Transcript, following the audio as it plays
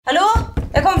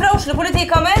Oslo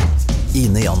politikammer.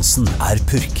 Ine Jansen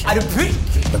purk. Du purk?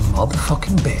 The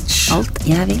motherfucking bitch. Alt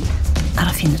jeg vil å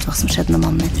finne ut hva som skjedde med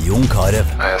mannen min. Jon Carew.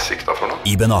 Jeg siktet for noe?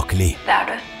 Iben Akeli. Det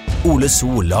du. Ole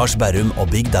So, Lars Berrum og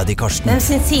Big Daddy Karsten. Hvem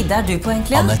sin side du på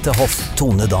egentlig? Annette Hoff,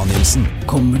 Tone Danielsen.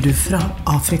 Kommer du fra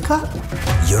Afrika?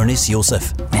 Jørnis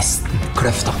Josef. Nesten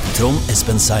kløfta. Trond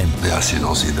Espen Seim. Det synd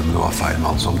å si det, men det var feil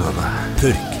mann som døde.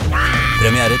 Purk.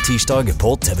 Premiere tirsdag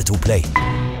på TV2 Play.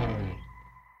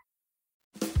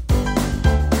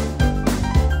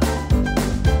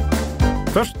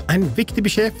 Først en viktig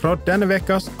beskjed fra denne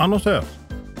vekas annonsør.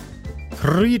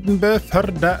 Indrebø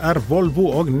Førde Volvo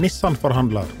og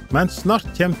Nissan-forhandler, men snart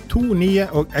kommer 2 nye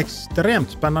og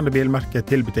ekstremt spennende bilmerker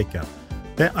til butikken.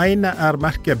 Det ene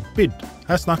merket Bydd.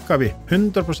 Her snakker vi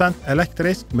 100%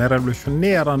 elektrisk med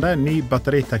revolusjonerende ny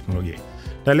batteriteknologi.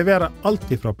 De leverer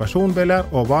alt fra personbiler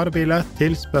og varebiler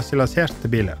til spesialiserte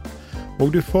biler.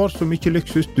 Og du får så mye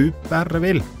luksus du bare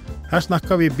vil. Her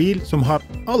snakker vi bil som har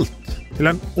alt til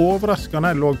en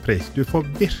overraskende låg pris. Du får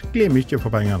virkelig mye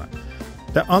for pengene.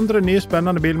 Det andre nye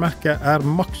spennende bilmerket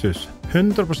Maxus.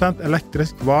 100%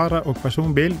 elektrisk vare- og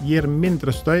personbil gir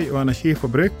mindre støy og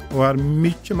energiforbruk og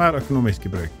mye mer økonomisk i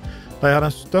bruk. De har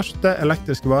den største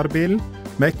elektriske varebilen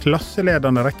med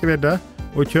klasseledende rekkevidde,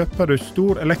 og kjøper du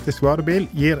stor elektrisk varebil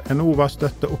gir Enova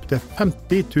støtte opp til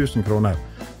 50 000 kroner.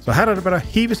 Så her det bare å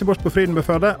hive seg bort på Indrebø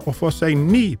Førde og få seg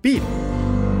ny bil.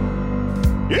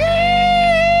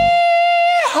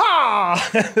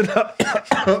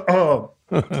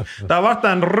 Det har vært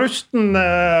en rusten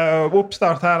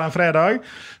oppstart her en fredag.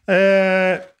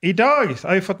 I dag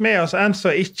har vi fått med oss en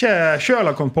som ikke selv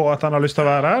har kommet på at han har lyst til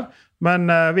å være her, men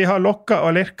vi har lokket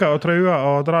og lirket og trua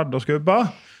og dradd og skubba.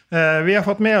 Vi har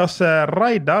fått med oss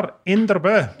Reidar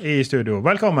Indrebø i studio.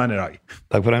 Velkommen i dag.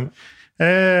 Takk for det.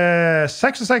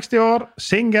 66 år,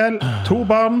 single, 2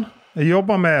 barn,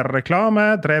 jobber med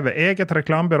reklame, drevet eget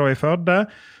reklamebyrå i Førde,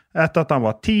 etter at han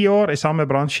var 10 år i samme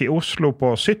bransje i Oslo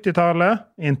på 70-tallet,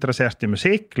 interessert i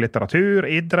musikk, litteratur,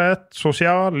 idrett,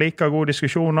 sosial, liker gode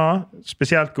diskusjoner,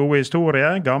 spesielt gode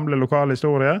historier, gamle lokale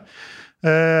historier,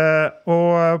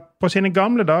 og på sine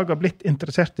gamle dager blitt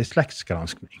interessert i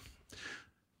slektsgranskning.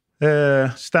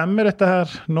 Stemmer dette her?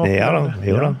 Ja.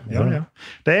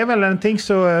 Det vel en ting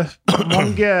så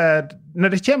mange, når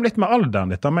det kommer litt med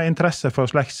alderen, dette med interesse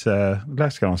for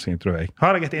slektsgranskning, tror jeg.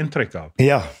 Har jeg et inntrykk av?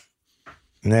 Ja.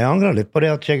 Jeg angrer litt på det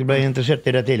at jeg ble interessert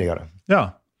i det tidligere.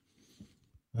 Ja.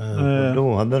 Da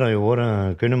hadde det jo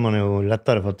vært, kunne man jo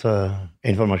lettere fått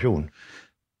informasjon.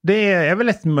 Det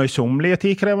vel et møysommelig og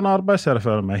tidkrevende arbeid, ser det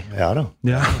for meg. Ja da.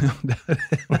 Ja,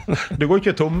 du går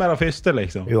ikke tomme av første,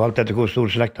 liksom. Jo, alt etter hvor stor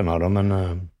slekt han har, da,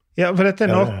 men... Ja, for dette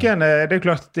noen, det jo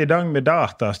klart i dag med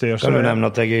datastyr. Kan du nevne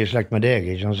at jeg i slekt med deg,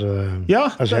 ikke sant? Så,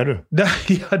 ja, hva ser du?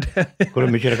 Hvor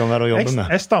mye det kan være å jobbe med?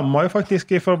 Jeg stammer jo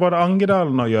faktisk fra både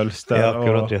Angedalen og Jølster. Ja,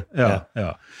 akkurat,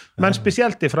 ja. Men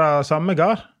spesielt fra samme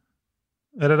gard.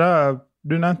 Det da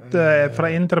du nevnte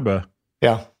fra Indrebø?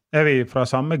 Ja. Vi fra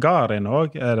samme gard inn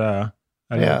også?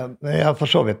 Ja, for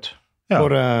så vidt. Ja.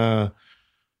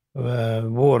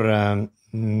 Vår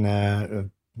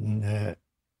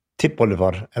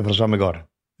tippoldefar fra samme gard.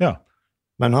 Ja.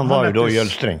 Men han var jo da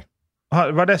jølstring.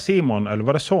 Var det Simon, eller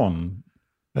var det sånn?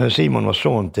 Simon var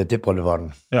sånn til tippoldefaren.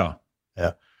 Ja.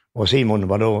 Og Simon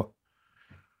var da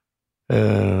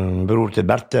bror til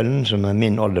Bertelen, som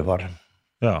min oldefar.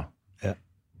 Ja.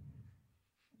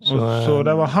 Så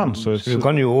det var han som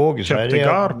kjøpte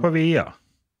gard på Via.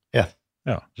 Ja.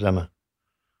 Stemmer.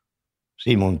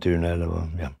 Simontun, eller hva?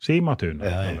 Ja. Simontun.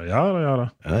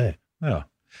 Ja.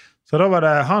 Så da var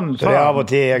det han... Så det av og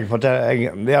til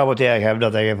jeg hevder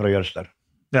at jeg fra Jølster.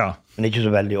 Ja. Men ikke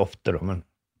så veldig ofte, da. Men...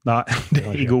 Nei, det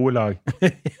i gode lag.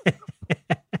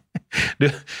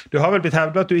 Du har vel blitt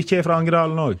hevdet at du ikke fra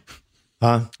Angedalen også?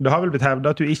 Hæ? Du har vel blitt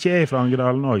hevdet at du ikke fra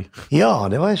Angedalen også?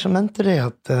 Ja, det var jeg som mente det,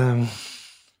 at...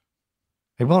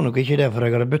 jeg var nok ikke det, for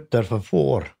jeg hadde bytt der for få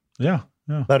år. Ja.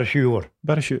 Bare 20 år.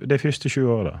 De første 20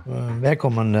 år, da.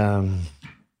 Vedkommende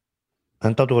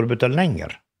hentet at du hadde bytt der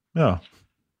lenger. Ja.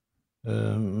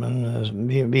 Men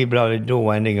vi ble da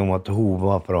enige om at hun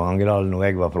var fra Angedalen og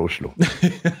jeg var fra Oslo.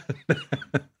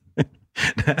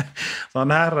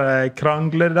 Sånn her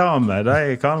krangledame,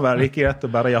 det kan være ikke rett å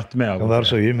bare jatte med. Det kan være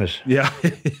så ymmes. Ja.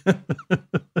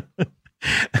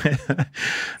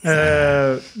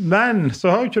 Men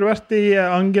så har jo ikke du vært i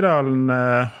Angedalen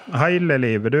hele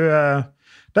livet.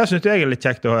 Der synes jeg litt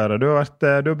kjekt å høre. Du har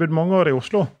bodd mange år i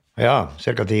Oslo. Ja,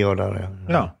 cirka 10 år der.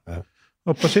 Ja.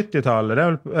 Og på 70-tallet,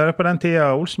 det på den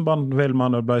tiden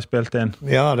Olsenbanden-filmene ble spilt inn?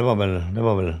 Ja, det var vel.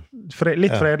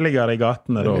 Litt fredeligere i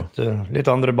gatene da. Litt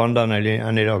andre bander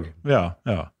enn i dag. Ja.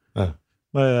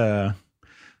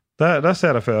 Der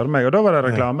ser jeg for meg, og da var det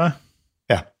reklame.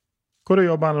 Ja. Hvor du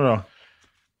jobber du da?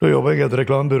 Da jobber jeg i et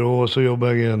reklamebyrå, og så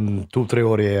jobber jeg 2-3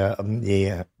 år i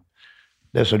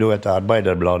det som da heter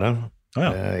Arbeiderbladet,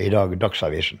 i dag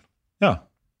Dagsavisen. Ja,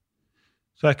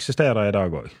 så eksisterer jeg i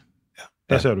dag også.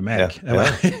 Det ser du meg.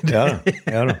 Ja.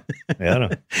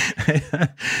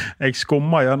 Jeg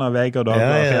skummer gjennom VG og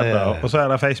Dagbladet, og så er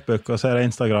det Facebook, og så er det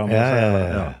Instagram.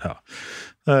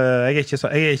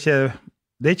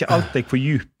 Det er ikke alt jeg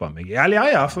fordyper meg i.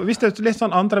 Eller for hvis det er litt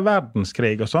sånn andre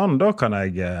verdenskrig og sånn, da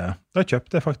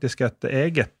kjøpte jeg faktisk et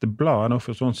eget blad nå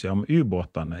for sånn siden om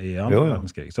ubåtene i andre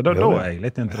verdenskrig. Så da er jeg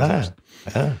litt interessert.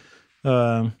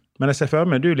 Men jeg ser for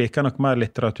meg, du liker nok mer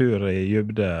litteratur i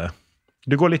dybde.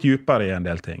 Du går litt djupere i en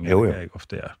del ting, jeg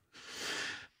ofte gjør.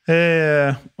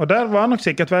 Og der var nok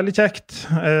sikkert veldig kjekt.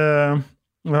 Jeg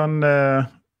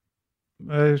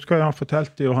husker han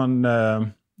fortalte jo han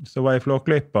som var i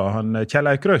Flåklypa, han Kjell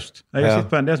Aukrust. Jeg har sett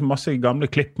på en del masse gamle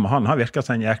klipp med han virker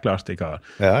som en jækla artig kar.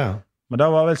 Men det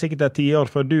var vel sikkert 10 år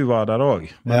før du var der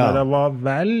også. Men det var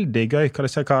veldig gøy hva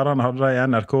disse karene hadde i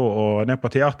NRK og ned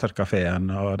på teaterkaféen,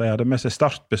 og de hadde med seg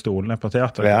startpistol ned på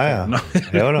teaterkaféen.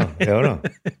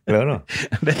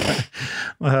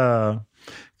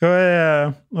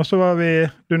 Og så var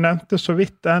du nevnte så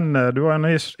vidt du var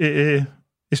i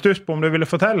stuss på om du ville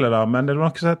fortelle det, men det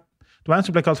var en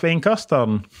som ble kalt for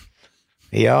innkasteren.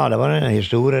 Ja, det var en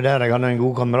historie der. Jeg hadde en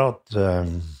god kamerat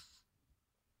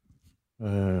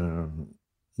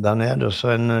der nede, så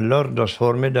en lørdags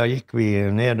formiddag gikk vi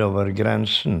nedover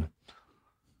grensen,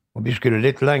 og vi skulle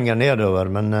litt lenger nedover,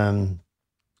 men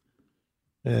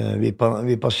vi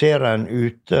passerer en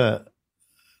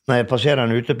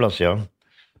uteplass, ja.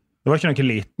 Det var ikke noen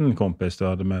liten kompis du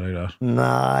hadde med deg der?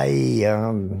 Nei,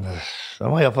 han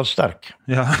var i hvert fall sterk.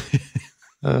 Ja.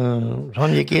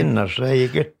 Han gikk innerst, og jeg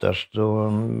gikk ytterst,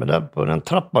 og der på den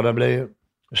trappa der ble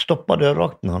stoppet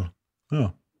dørvakten han.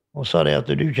 Ja. Og sa det at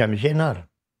du kommer ikke inn her.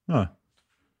 Ja.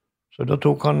 Så da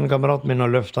tok han kameraten min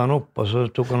og løftet han opp, og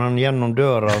så tok han gjennom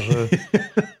døra, og så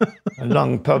en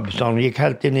lang pub, så han gikk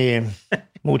helt inn i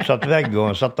motsatt vegg,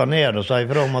 og satt han ned og sa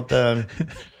ifra om at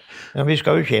vi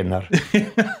skal jo ikke inn her.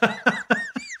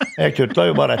 Jeg tuttet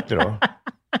jo bare etter da.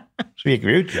 Så gikk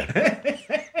vi ut igjen.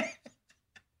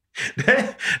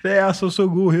 Det er altså så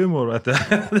god humor, vet du.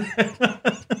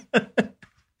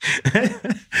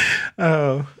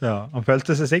 Ja, han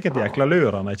følte seg sikkert jækla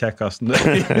lur, han kjekkasten.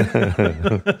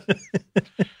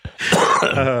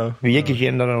 Vi gikk ikke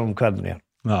inn der om kvelden igjen.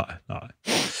 Nei.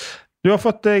 Du har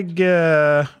fått deg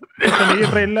nye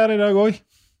briller i dag også?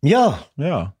 Ja.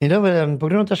 I dag, på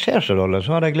grunn av at jeg ser så dårlig,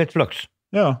 så har jeg litt flaks.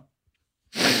 Ja.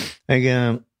 Jeg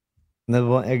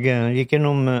gikk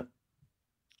innom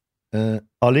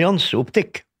Allianse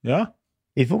Optikk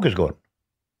i Fokusgården.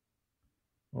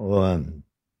 Og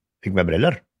fikk meg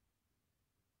briller.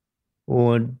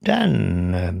 Og de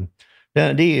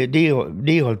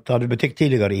hadde butikk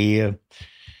tidligere i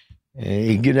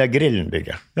det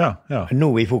Grillenbygget. Ja. Nå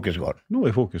i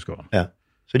Fokusgården. Ja.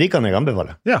 Så de kan jeg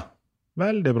anbefale. Ja,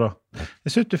 veldig bra.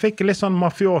 Jeg synes du fikk litt sånn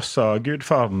mafiosa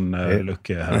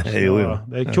Gudfaren-lukke her. Jo.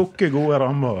 Det er tjukke, gode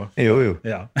rammer. Jo.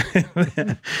 Ja.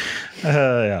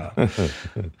 Ja.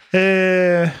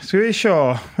 Skal vi se.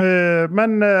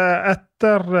 Men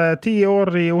etter 10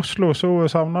 år i Oslo, så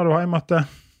savner du hjemme at det?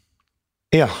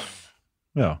 Ja.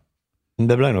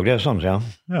 Det ble nok det sånn, ja.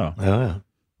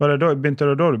 Var det da du begynte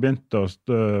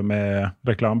med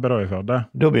reklamebyrå i Førde?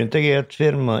 Da begynte jeg i et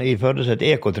firma i Førde som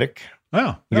heter Ekotrykk.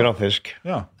 Grafisk.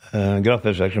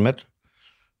 Grafisk virksomhet.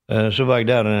 Så var jeg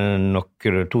der nok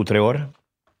 2-3 år.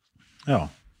 Ja.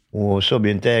 Og så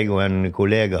begynte jeg og en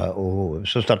kollega, og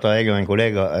så startet jeg og en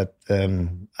kollega et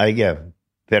eget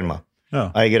firma.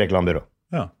 Eget reklamebyrå.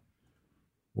 Ja.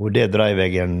 Og det drev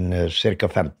jeg cirka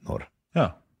 15 år. Ja.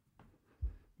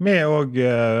 Med og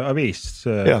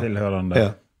avis-tilhørende. Ja.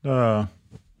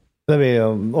 Da vi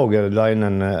også la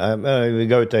inn vi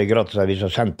ga ut en gratis avis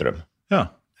av Sentrum. Ja.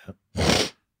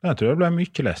 Jeg tror det ble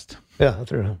mye lest. Ja, jeg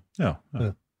tror det. Ja.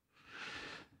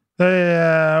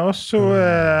 Og så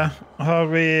har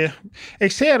vi...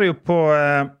 Jeg ser jo på...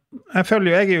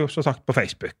 jeg er jo så sagt på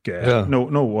Facebook nå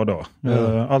og da.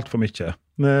 Alt for mye.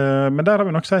 Men der har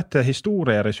vi nok sett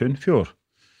historier i Sunnfjord.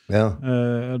 Ja.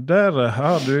 Der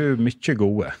har du mye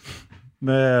gode.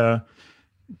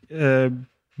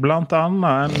 Blant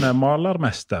annet en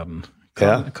malermesteren.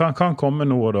 Kan komme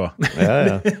nå og da.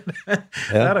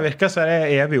 Der virker seg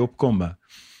det evig oppkommet.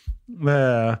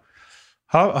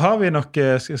 Har vi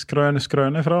noe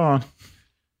skrøne fra han?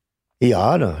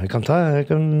 Ja da, jeg kan ta...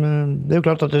 det er jo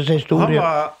klart at det er historie.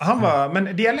 Han var,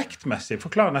 men dialektmessig,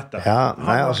 forklar nettopp. Ja,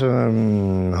 nei, altså,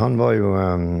 han var jo...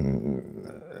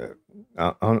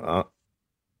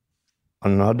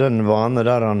 han hadde en vane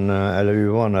der eller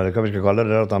uvane, eller hva vi skal kalle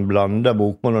det, at han blandet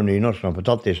bokmål og nynorsk når han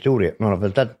fortalte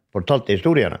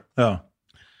historiene. Ja.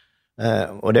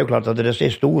 Og det jo klart at disse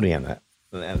historiene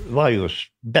var jo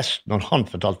best når han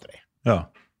fortalte dem. Ja.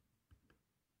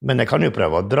 Men jeg kan jo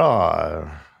prøve å dra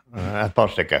et par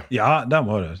stykker. Ja, det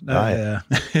må du.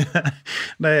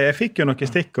 Jeg fikk jo noen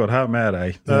stikkord her med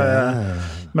deg.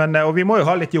 Men, og vi må jo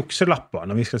ha litt jukselapper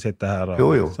når vi skal sitte her.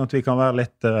 Sånn at vi kan være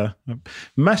litt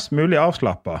mest mulig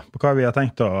avslappet på hva vi har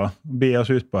tenkt å be oss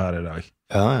ut på her i dag.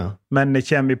 Men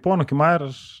kommer vi på noe mer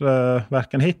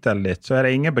hverken hit eller dit, så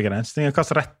det ingen begrensninger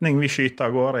hvilken retning vi skyter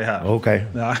av gårde i her.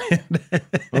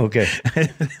 Ok.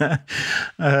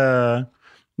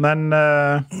 Men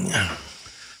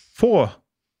få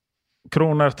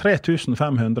kroner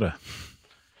 3500.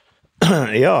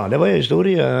 Ja, det var en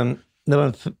historie. Det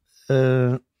var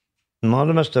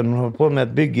malermesteren holdt på med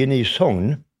et bygg inne i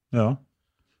Sogn. Ja.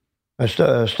 Et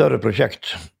større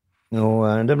prosjekt. Og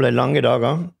det ble lange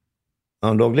dager.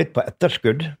 Han lå litt på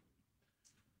etterskudd.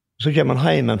 Så kommer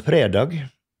han hjem en fredag,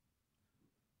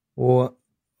 og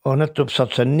har nettopp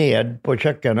satt seg ned på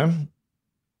kjøkkenet.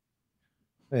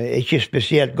 Ikke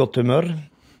spesielt godt humør.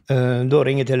 Da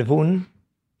ringer telefonen.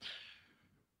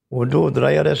 Og da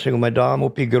dreier det seg om en dame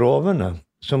oppe i Grovene,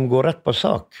 som går rett på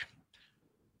sak.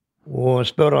 Og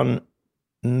spør han,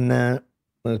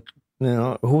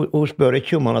 hun spør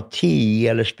ikke om han har tid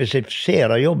eller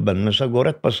spesifiserer jobben, men så går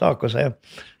rett på sak og sier,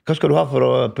 hva skal du ha for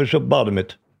å pusse opp badet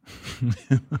mitt?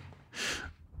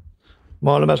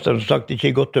 Malermesteren sagt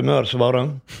ikke i godt humør, svarer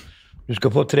han. Du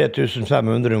skal få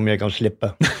 3500 om jeg kan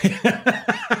slippe.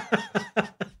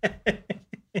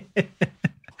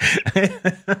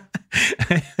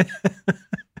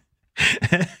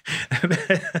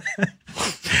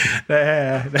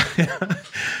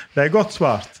 Det godt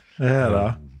svart.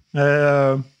 Det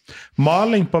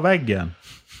maling på veggen.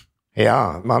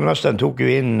 Ja, malermesteren tok jo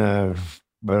inn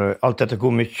alt etter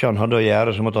hvor mye han hadde å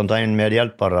gjøre, så måtte han ta inn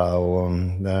medhjelpere, og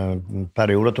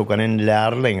perioder tok han inn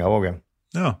lærlinger også.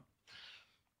 Ja.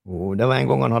 Og det var en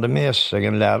gang han hadde med seg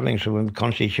en lærling som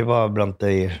kanskje ikke var blant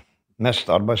de mest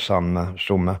arbeidsomme.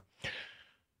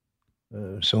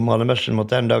 Så malermesteren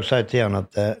måtte en dag si til han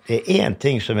at det en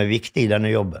ting som viktig i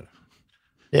denne jobben.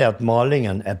 Det at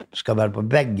malingen skal være på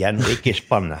veggen og ikke i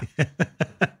spannet.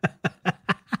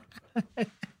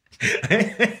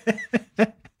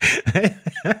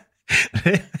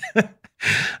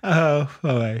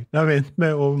 Det minnet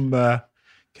meg om hva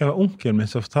var onkelen min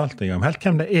som fortalte en gang. Helt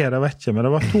hvem det vet jeg ikke, men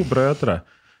det var 2 brødre.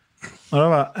 Og det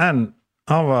var han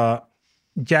var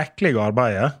jæklig å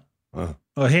arbeide,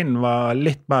 og hin var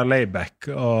litt mer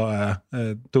layback, og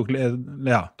tok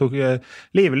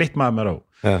livet litt mer med ro.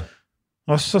 Ja.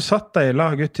 Og så satt de i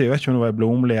lag ute, jeg vet ikke om det var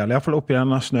blomlig, eller i hvert fall oppi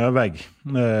denne snøvegg,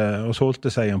 og solte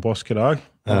seg en påskedag.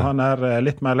 Og han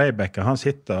litt mer layback, han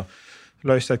sitter og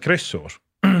løser et kryssord.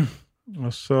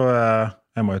 Og så,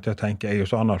 jeg må jo til å tenke, jeg jo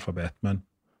så analfabet, men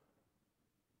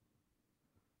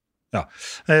ja,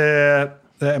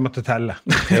 jeg måtte telle.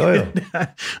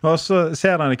 Og så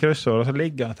ser han i kryssord, og så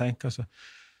ligger han og tenker så.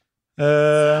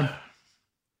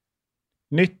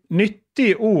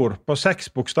 Nyttig ord på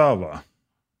 6 bokstaver.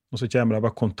 Og så kommer det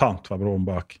bare kontant fra broren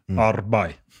bak.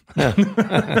 Arbeid.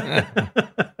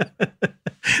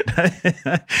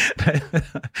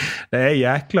 Det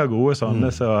jækla gode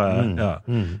sånne, så ja.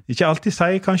 Ikke alltid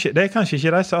sier, kanskje, det kanskje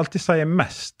ikke de som alltid sier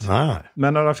mest.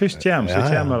 Men når det først kommer, så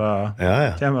kommer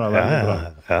det veldig bra.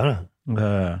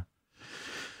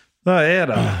 Da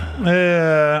det.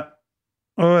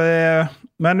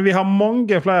 Men vi har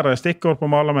mange flere stikkord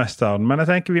på malermesteren, men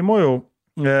jeg tenker vi må jo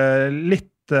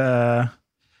litt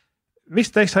hvis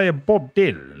jeg sier Bob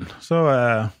Dylan, så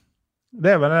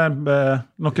det vel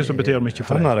noe som betyr mye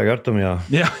for deg. Han har jeg hørt om, ja.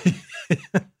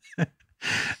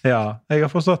 Ja, jeg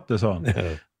har forstått det sånn.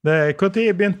 Hvor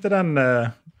tid begynte den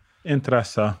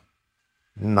interessen?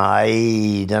 Nei,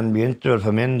 den begynte vel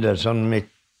for min del sånn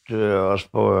midt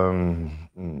på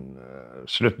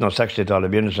slutten av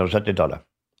 60-tallet, begynnelsen av 70-tallet.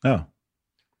 Ja.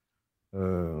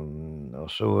 Og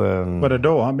så, var det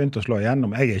da han begynte å slå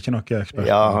igjennom? Jeg ikke noe ekspert.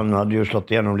 Ja, han hadde jo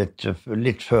slått igjennom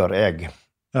litt før jeg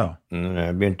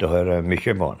begynte å høre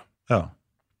mye på han. Ja.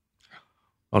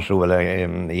 Han slo vel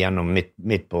igjennom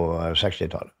midt på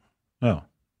 60-tallet. Ja.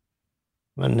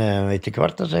 Men etter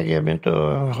hvert at jeg begynte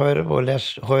å høre og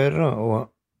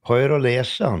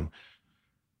lese han,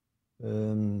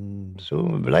 så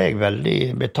ble jeg veldig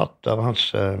betatt av hans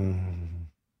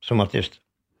som artist.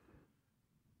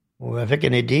 Og jeg fikk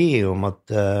en idé om at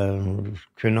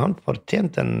kunne han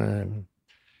fortjent en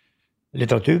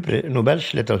Nobels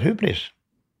litteraturpris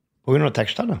på grunn av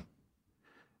tekstene.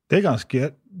 Det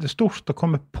er stort å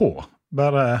komme på.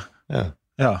 Bare,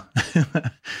 ja.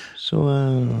 Så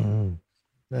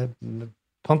jeg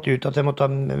fant ut at jeg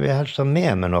helst ha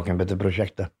med meg noen på dette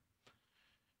prosjektet.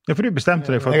 Ja, for du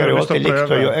bestemte deg for jeg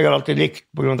har alltid likt,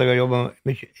 på grunn av at jeg har jobbet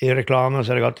mye i reklame,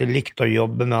 så har jeg alltid likt å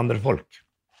jobbe med andre folk.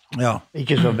 Ja.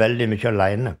 Ikke så veldig mye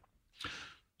alene.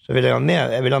 Så jeg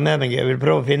vil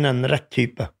prøve å finne en rett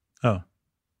type. Ja.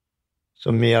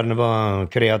 Som gjerne var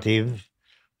kreativ,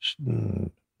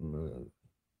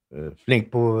 flink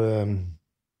på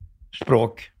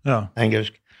språk,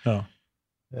 engelsk. Ja.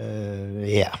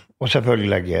 Og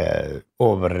selvfølgelig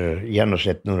over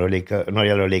gjennomsnitt når det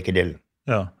gjelder å like dillen.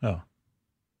 Ja.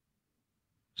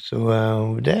 Så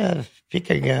der fikk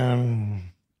jeg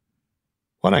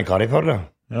var det en kar i Førde.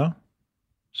 Ja.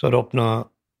 Så hadde åpnet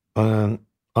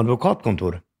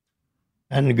advokatkontor.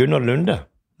 En Gunnar Lunde.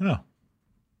 Ja.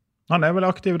 Han vel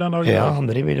aktiv den dagen? Ja, han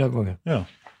driver i dag også. Ja.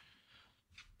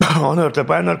 Han hørte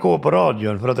på NRK på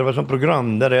radioen, for at det var et sånt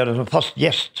program der det er en sånn fast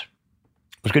gjest.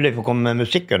 Og skulle jeg få komme med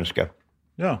musikkønske.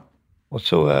 Ja. Og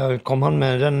så kom han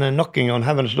med den Knocking on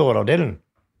Heaven's Door av Dylan.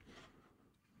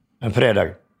 En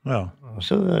fredag. Ja. Og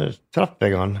så traff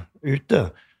jeg han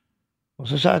ute. Og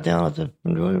så sa jeg til han at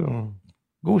du har jo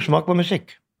god smak på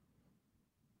musikk.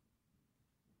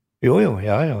 Jo,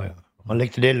 ja. Han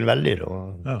likte Dylan veldig da.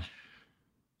 Ja.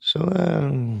 Så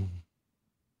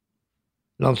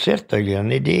lanserte jeg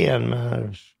den ideen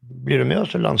med, blir du med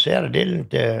oss å lansere Dylan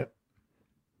til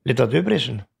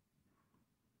litteraturprisen?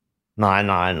 Nei.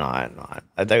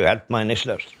 Det er jo helt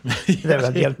meningsløst. Det er jo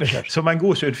helt hjelpeløst. Som en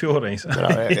god sydfjording.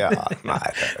 Ja, nei,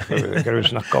 hva du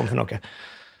snakke om for noe?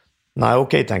 Nei,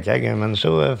 ok, tenker jeg. Men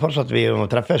så fortsatte vi å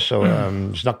treffes og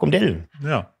snakke om Dylan.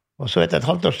 Ja. Og så etter et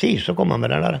halvt års tid så kom han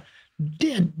med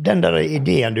den der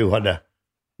ideen du hadde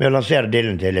med å lansere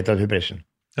Dylan til litteraturprisen.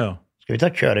 Ja. Skal vi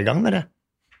kjøre i gang med det?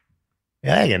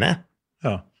 Ja, jeg er med.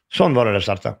 Ja. Sånn var det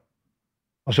startet.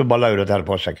 Og så ballet jo dette her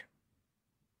på seg.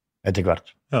 Etter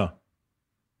hvert. Ja.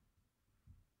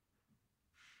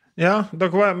 Ja, men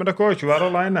dere var jo ikke være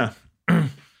alene.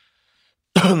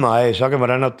 Nei, saken var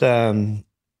den at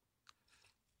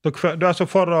altså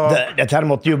for å... Dette her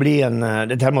måtte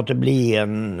bli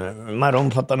en mer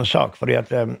omfattende sak, fordi at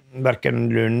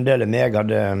hverken Lunde eller meg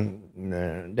hadde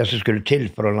det som skulle til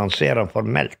for å lansere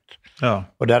formelt. Ja.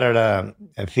 Og der er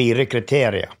det 4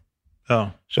 kriterier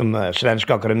som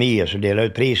Svenska Akademiet som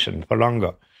deler ut prisen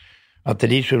forlanger. At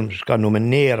de som skal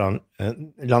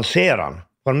lansere den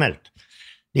formelt,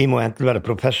 de må enten være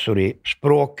professor i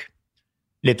språk,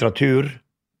 litteratur,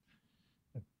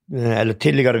 eller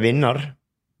tidligere vinner,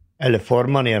 eller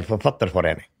formann i en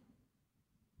forfatterforening.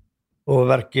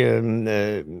 Og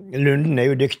Lunden er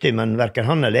jo dyktig, men hverken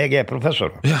han eller jeg er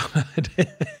professor. Ja, det...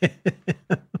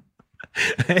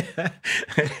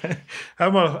 Her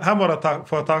må det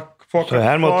få tak i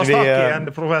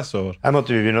en professor. Her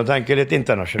måtte vi begynne å tenke litt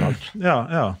internasjonalt.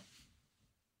 Ja.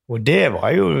 Og det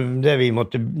var jo der vi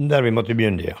måtte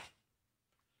begynne, ja.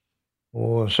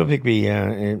 Og så fikk vi,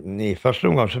 i første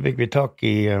omgang, så fikk vi tak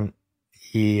i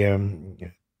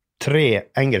 3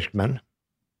 engelskmenn.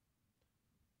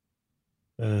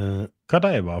 Hva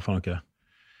det var for noe?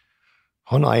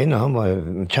 Han ene, han var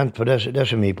kjent for det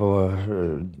som vi på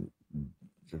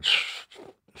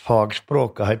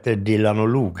fagspråket heter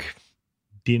dillanolog.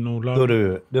 Da er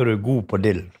du god på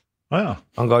Dylan. Ah, ja.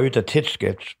 Han ga ut et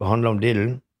tidsskrift som handler om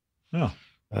Dylan. Ja.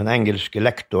 En engelsk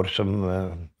lektor som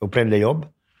opprinnelig jobb.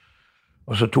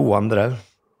 Og så 2 andre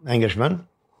engelskmenn.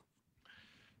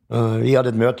 Vi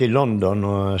hadde et møte i London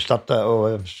og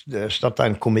startet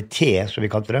en komité, som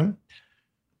vi kalte det.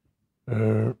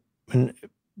 Men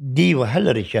de hadde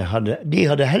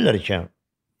heller ikke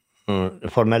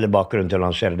formelle bakgrunn til å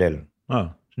lansere Dylan. Ja.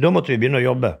 Så da måtte vi begynne å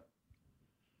jobbe.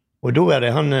 Og da er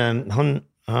det han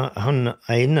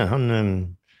ene,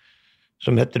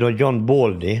 som heter da John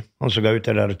Baldy, han som ga ut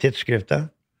det der tidsskriftet.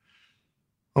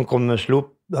 Han kom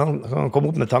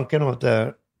opp med tanken om at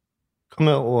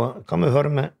kan vi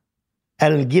høre med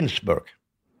Allen Ginsberg.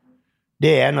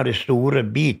 Det er en av de store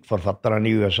beatforfatterne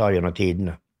i USA gjennom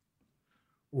tidene.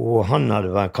 Og han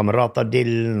hadde vært kamerat av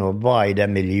Dylan og var i det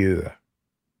miljøet.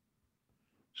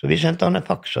 Så vi sendte han en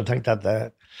faks og tenkte at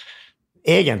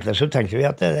egentlig så tenkte vi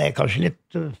at det er kanskje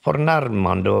litt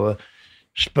fornærmende å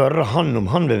spørre han om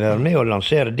han vil være med og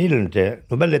lansere Dylan til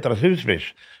Nobel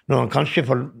litteraturpris, når han kanskje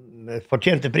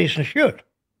fortjente prisen selv.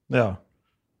 Ja.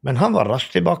 Men han var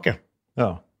raskt tilbake.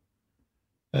 Ja.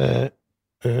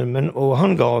 Og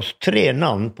han ga oss 3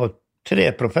 navn på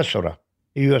 3 professorer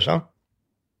i USA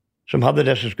som hadde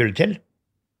det som skulle til.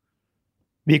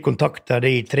 Vi kontaktet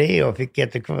de 3 og fikk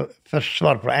først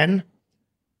svar fra en.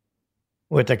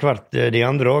 og etter hvert de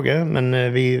andre også, men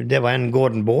det var en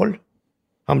Gordon Ball.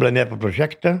 Han ble med på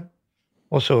prosjektet,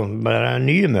 og så ble det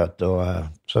nye møter og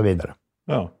så videre.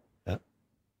 Ja.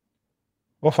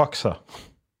 Og faksa.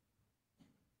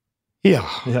 Ja.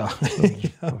 Ja.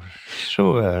 Så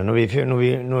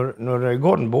når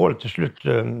Gordon Ball til slutt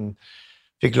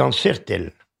fikk lansert til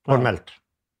formelt,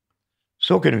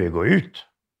 så kunne vi gå ut.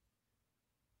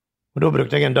 Og da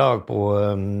brukte jeg en dag på å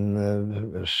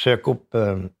søke opp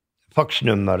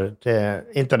faksnummer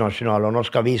til internasjonale og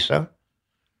norske aviser,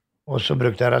 og så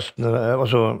brukte jeg resten, og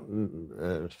så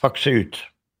fakse ut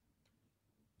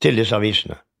til disse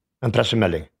avisene, en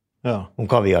pressemelding om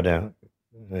hva vi hadde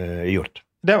gjort.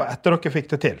 Det var etter dere fikk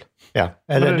det til? Ja,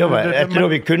 eller det var etter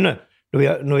vi kunne,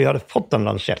 når vi hadde fått den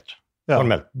lansert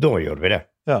formelt, da gjorde vi det.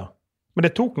 Ja, men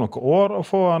det tok noen år å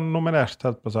få han nominert,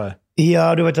 helt på seg.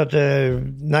 Ja, du vet at,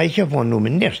 nei, ikke å få han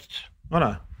nominert.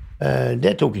 Nei.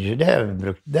 Det tok ikke,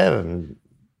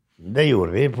 det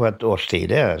gjorde vi på et års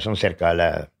tid, sånn cirka,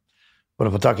 eller for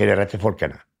å få tak i de rette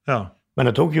folkene. Ja. Men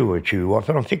det tok jo 20 år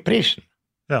før han fikk prisen,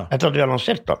 etter at vi hadde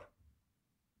lansert den.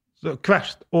 Så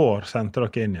hvert år sendte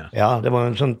dere inn igjen? Ja, det var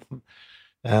en sånn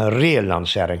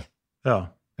relansering. Ja.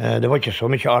 Det var ikke så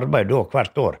mye arbeid da,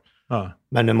 hvert år. Ja.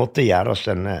 Men det måtte gjøres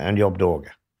en jobb da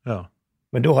også. Ja.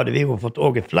 Men da hadde vi jo fått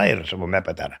også flere som var med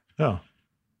på dette. Ja.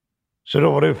 Så da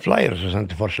var det jo flere som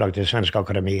sendte forslag til Svensk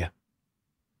Akademiet.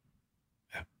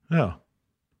 Ja.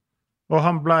 Og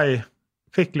han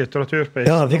fikk litteraturpris.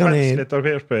 Ja, fikk han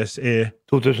litteraturpris i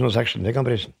 2016, fikk han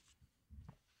prisen.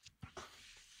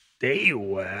 Det jo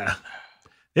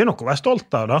det noe å være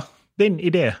stolt av, da. Din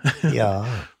idé. Ja.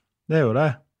 Det jo det.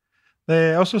 Det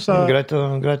også så... Greit å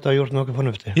ha gjort noe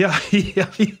fornuftig. Ja.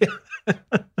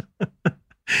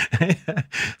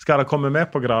 Skal det komme med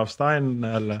på gravstein,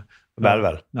 eller?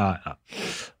 Vel. Nei.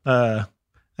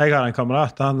 Jeg har en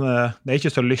kamerat, det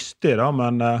ikke så lystig da,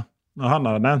 men han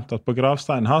har nevnt at på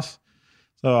gravsteinen hans,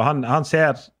 så han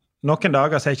ser, noen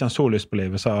dager ser ikke han så lyst på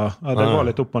livet, så det går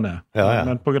litt opp og ned. Ja.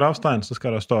 Men på gravsteinen så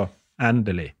skal det stå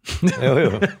endelig.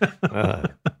 Jo.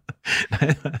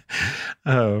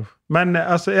 Men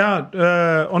altså,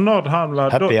 og når han var...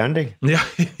 Happy ending. Ja.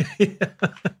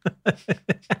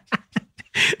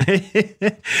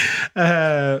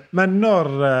 Men når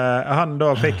han da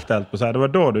fikk det på seg, det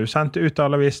var da du sendte ut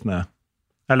alle avisene?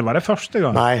 Eller var det første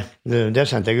gang? Nei, det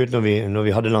sendte jeg ut når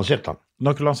vi hadde lansert den.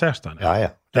 Når du lanserte den? Ja.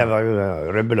 Det var jo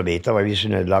rubbel og bit av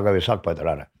avisene, laget vi sak på etter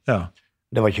det. Ja.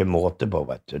 Det var ikke måte på,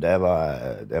 vet du.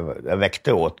 Det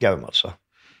vekte åtgaum, altså.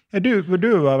 Ja, du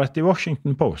har vært i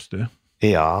Washington Post, du?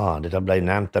 Ja, dette ble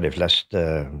nevnt av de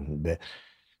fleste.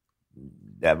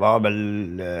 Det var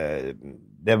vel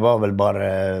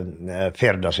bare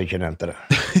Ferda som ikke nevnte det.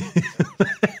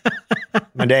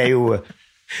 Men det jo...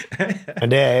 Men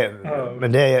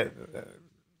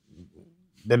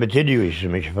det betydde jo ikke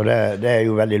så mye, for det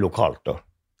jo veldig lokalt, da.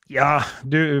 Ja,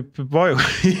 du var jo...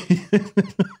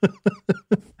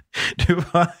 Du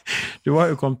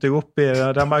var jo kommet deg opp i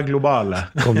det mer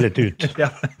globale. Kom litt ut. Ja.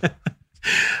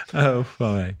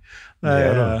 For meg.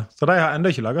 Så de har enda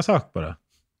ikke laget sak på det.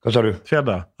 Hva sa du?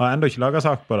 Ferda har enda ikke laget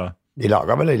sak på det. De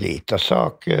laget vel en liten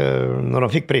sak når de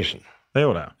fikk prisen. Det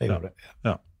gjorde det.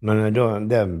 Ja. Men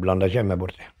det blander ikke jeg meg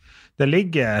bort i. Det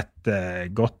ligger et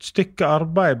godt stykke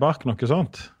arbeid bak noe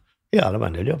sånt. Ja, det var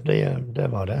en del jobb. Det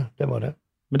var det.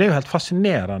 Men det jo helt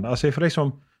fascinerende. Altså, for liksom,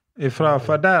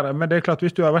 men det klart,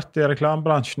 hvis du har vært i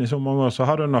reklamebransjen i så mange år, så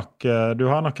har du nok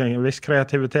en viss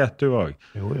kreativitet, du også.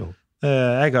 Jo.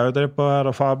 Jeg har jo drevet på her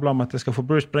og fablet om at jeg skal få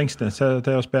Bruce Springsteen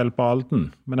til å spille på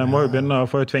Alden. Men jeg må jo begynne å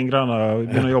få ut fingrene og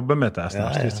begynne å jobbe med det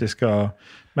snart. Hvis vi skal...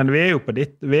 Men vi jo på det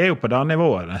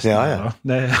nivået nesten. Ja.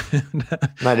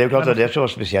 Nei, det jo klart at det så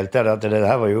spesielt at det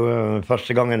her var jo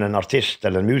første gangen en artist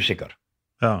eller en musiker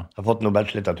har fått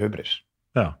Nobels litteraturpris.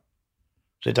 Ja.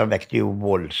 Så det vekte jo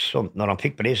voldsomt. Når han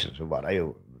fikk prisen, så var det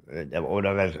jo... Og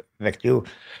det vekte jo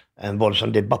en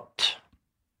voldsom debatt.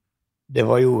 Det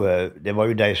var jo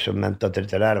de som mente at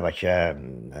dette der var ikke...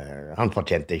 Han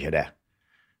fortjente ikke det.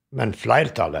 Men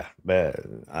flertallet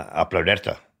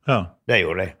applauderte. Ja. Det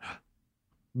gjorde de.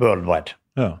 Worldwide.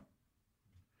 Ja.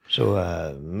 Så,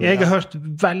 jeg har hørt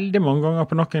veldig mange ganger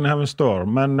på Knockin' Heaven Store,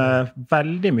 men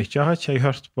veldig mye har ikke jeg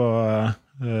hørt på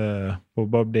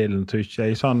Bob Dylan, tror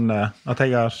jeg, sånn at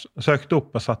jeg har søkt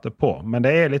opp og satt det på, men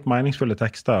det litt meningsfulle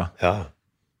tekster. Ja.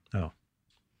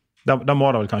 Da må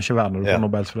det vel kanskje være når du får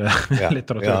Nobels for det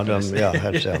litteraturpris. Ja,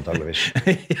 helst antageligvis.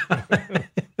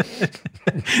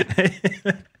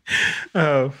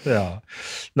 Ja.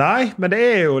 Nei, men det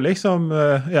jo liksom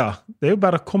det jo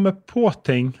bare å komme på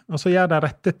ting og så gjøre de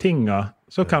rette tingene,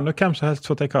 så kan du hvem som helst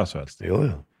få til hva som helst. Jo.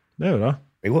 Det jo det.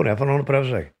 Det går det for noen å prøve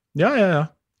seg. Ja.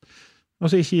 og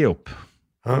så ikke gi opp.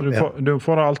 Du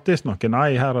får alltid snakke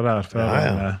nei her og der før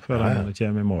han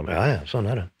kommer i mål. Ja, sånn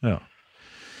det. Ja.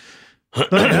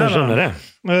 Sånn det.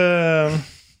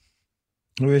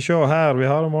 Vi ser her, vi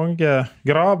har mange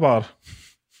graver.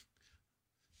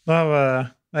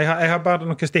 Jeg har bare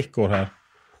noen stikkord her.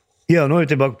 Ja, nå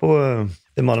vi tilbake på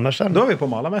det malermesteren. Da vi på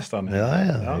malermesteren.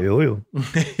 Ja. Jo.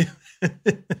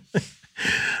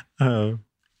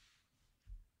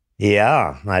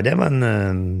 Ja, nei, det var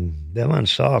en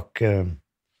sak.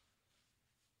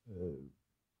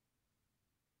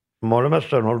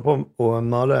 Malermesteren holdt på å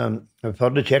male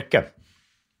Førde kirke.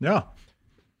 Ja.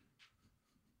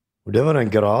 Og det var en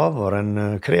graver,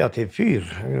 en kreativ fyr.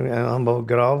 Han var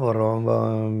graver, og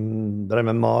han drev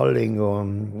med maling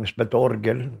og spilte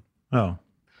orgel. Ja.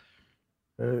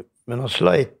 Men han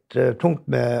sleit tungt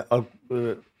med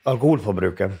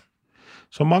alkoholforbruket.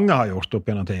 Som mange har gjort opp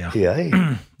gjennom tida.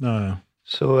 Ja.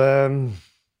 Så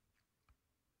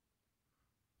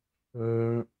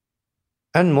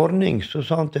en morgen så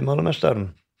sa han til malermesteren,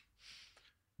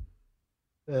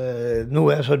 nå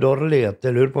er jeg så dårlig at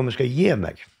jeg lurer på om jeg skal gi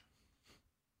meg.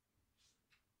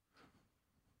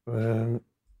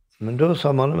 Men da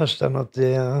sa malermesteren at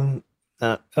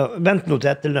vent nå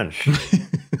til etter lunsj.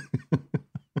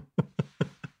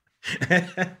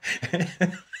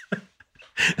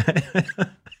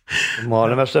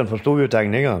 Malermesteren forstod jo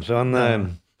tegninger, så han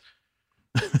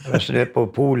reiste ned på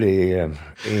Poli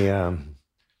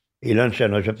i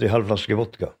lunsjen og kjøpte en halv flaske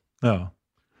vodka. Ja.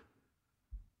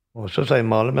 Og så sier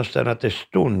malermesteren etter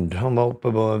stund, han var oppe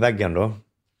på veggen da,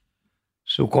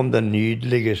 så kom den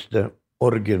nydeligste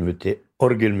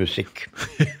orgelmusikk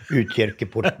ut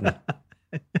kirkeporten.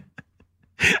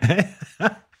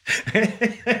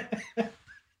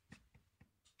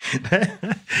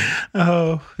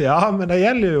 Ja, men det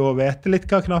gjelder jo å vite litt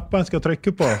hva knapper en skal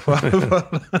trykke på.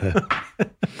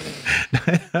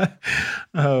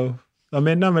 Det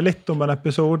minner meg litt om en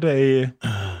episode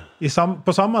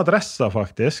på samme adresse,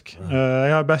 faktisk.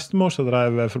 Jeg har bestemor som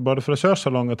drev både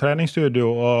frisørsalong og treningsstudio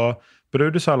og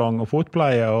brudesalong og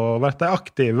fotpleie, og vært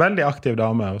en veldig aktiv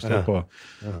dame å stå på.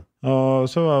 Og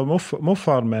så var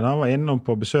morfaren min, han var innom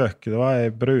på besøk, det var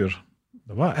en bror.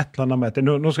 Det var et eller annet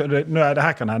med det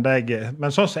her kan hende,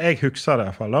 men sånn som jeg husker det i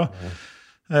hvert fall da,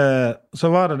 så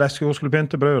var det hun skulle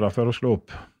pynte brura før hun slo opp,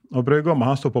 og brudgommen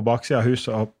han stod på baksiden av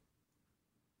huset, og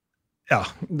ja,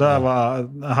 det var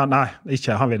han ville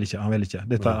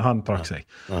ikke han trakk seg,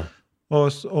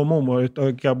 og mormor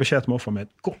og gav beskjed til morfaren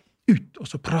min, gå ut, og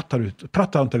så prater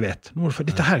han til vet,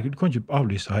 dette her, du kan ikke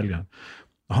avlyse helgen.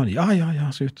 Og han,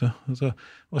 ja, så ute.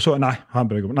 Og så, nei, han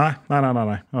brygger, nei,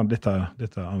 dette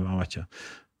han var ikke.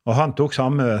 Og han tok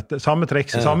samme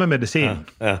triks, samme medisin.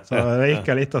 Så det gikk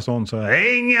litt av sånn, så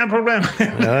ingen problem!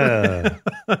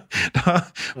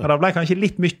 Det ble kanskje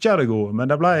litt mye av det gode, men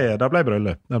det ble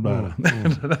bryllup. Det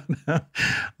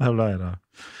ble det.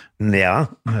 Ja.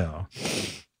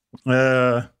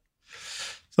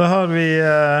 Så har vi,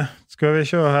 skal vi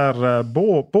se her,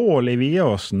 Bål i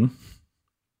Viåsen.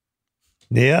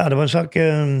 Ja, det var en sak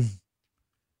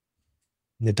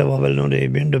dette var vel når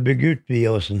de begynte å bygge ut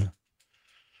Viåsen.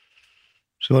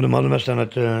 Så var det malermesteren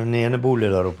et enebolig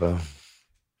der oppe.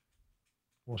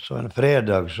 Og så en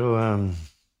fredag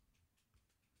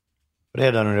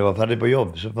fredag når de var ferdig på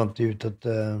jobb, så fant de ut at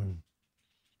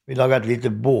vi laget et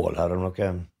lite bål her og noe.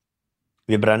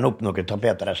 Vi brenner opp noen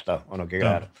tapetrester og noe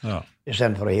greier. I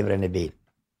stedet for å hive inn i bil.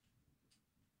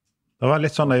 Det var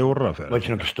litt sånn de gjorde det før. Det var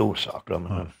ikke noe stor sak da,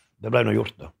 men det ble noe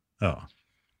gjort da. Ja.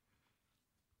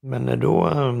 Men da,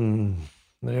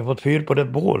 når jeg har fått fyr på det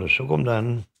bålet, så kom det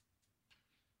en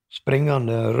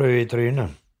springende rød i trynet.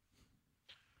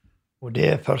 Og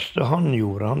det første han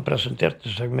gjorde, han presenterte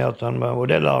seg med at han var, og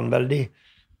det la han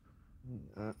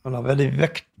har veldig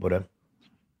vekt på det,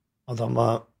 at han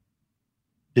var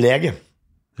lege.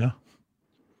 Ja.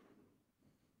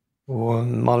 Og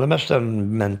malermesteren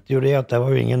mente jo det at det var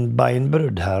jo ingen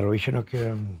beinbrudd her, og ikke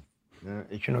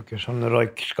noe sånn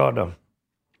røykskader.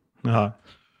 Ja.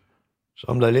 Så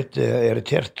han ble litt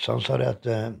irritert, så han sa det at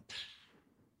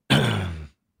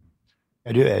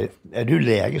er du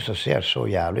lege som ser så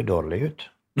jævlig dårlig ut?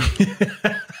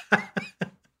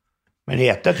 Men i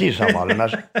ettertid sa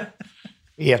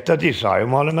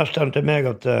malermesteren til meg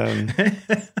at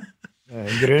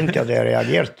grunnen til at jeg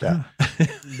reagerte,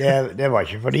 det var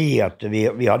ikke fordi at vi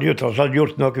hadde jo tross alt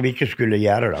gjort noe vi ikke skulle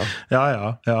gjøre da.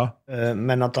 Ja.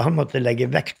 Men at han måtte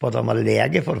legge vekt på at han var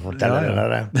lege for å fortelle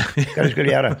hva de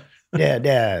skulle gjøre.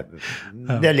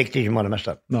 Det likte ikke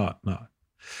malermesteren. Nei.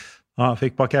 Han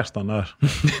fikk parkert den der.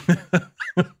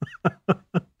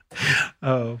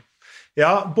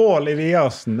 Ja, bål I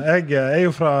Viasen. Jeg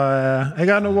jo fra... Jeg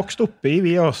har nå vokst opp I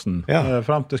Viasen,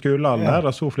 frem til skolealder,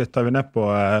 og så flyttet vi ned på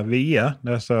Vie,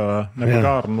 ned på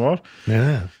garden vår.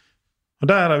 Og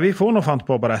der vi får nå fant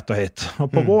på rett og hit.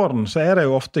 Og på våren så det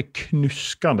jo ofte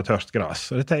knuskende tørt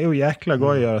gras. Og dette jo jækla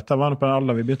gøy, og dette var nå på en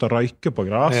alder vi begynte å røyke på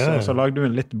gras, og så lagde vi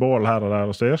en litt bål her og der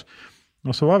og styr.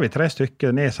 Og så var vi 3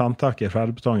 stykker ned I sandtaket I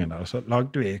ferdigbetongen der, og så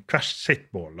lagde vi hvert sitt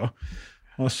bål da.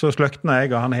 Og så sløkte jeg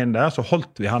og han hin der, så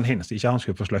holdt vi han hin, så ikke han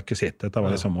skulle få sløkke sitt. Dette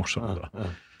var liksom morsomt da.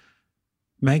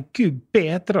 Men Gud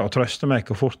bedre å trøste meg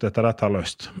hvor fort dette rett har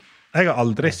løst. Jeg har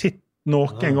aldri sett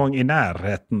noen gang I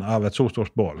nærheten av et så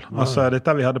stort bål. Altså,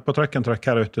 dette vi hadde på trøkkentrykk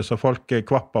her ute, så folk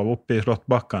kvapp av oppe I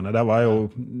slottbakkene, det var jo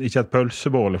ikke et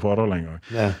pølsebål I forhold en gang.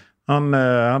 Han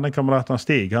kameraten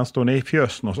Stig, han stod nede I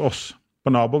fjøsen hos oss på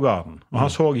nabogarden, og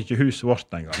han så ikke huset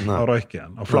vårt en gang, av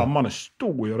røyken, og flammene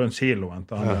stod jo rundt siloen.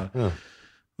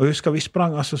 Og jeg husker vi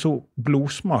sprang altså så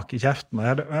blodsmak I kjeften.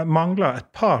 Jeg manglet et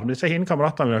par, disse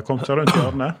hinnkameratene vi hadde kommet så rundt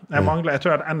hjørnet. Jeg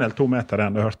tror jeg hadde 1 eller 2 meter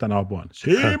igjen, da hørte jeg naboen.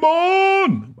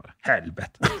 Simon! Bare,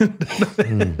 helvete!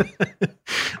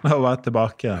 Da var jeg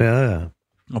tilbake.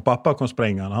 Og pappa kom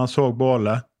springende, han så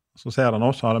bålet, så ser han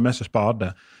oss, han hadde med seg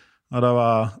spade. Og det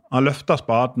var, han løftet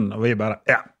spaden, og vi bare,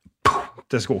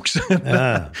 til skogs.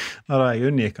 Da jeg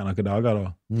unngikk han noen dager da.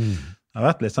 Det har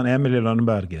vært litt sånn Emil I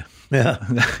Lønneberget.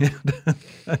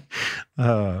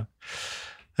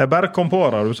 Jeg bare kom på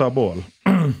det, du sa bål.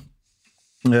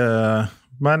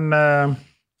 Men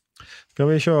skal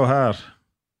vi se her.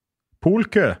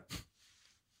 Polkø.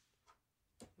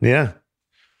 Ja.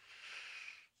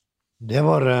 Det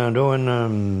var da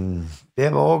det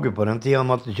var også på den tiden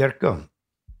om til kirka.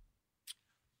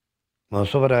 Og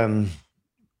så var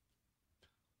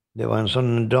det var en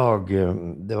sånn dag,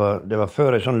 det var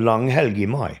før en sånn langhelg I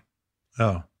mai.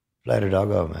 Ja. Flere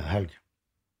dager med helg.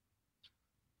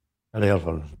 Eller I alle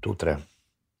fall 2-3.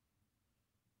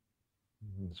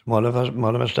 Så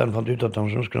malermesteren fant ut at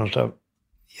han skulle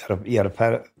gjøre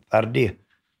ferdig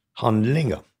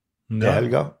handlinger til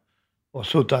helga, og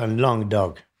så ta en lang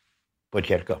dag på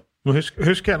kirka. Nå husker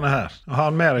jeg her. Ha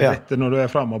han med deg litt når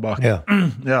du frem og bak. Ja.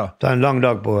 Ta en lang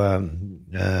dag på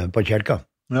kirka.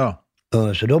 Ja.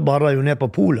 Så da bar jeg jo ned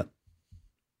på polet.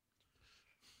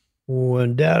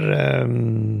 Og der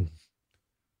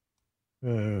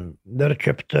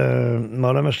kjøpte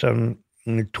malermesteren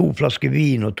 2 flasker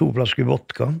vin og 2 flasker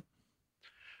vodka.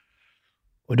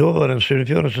 Og da var det en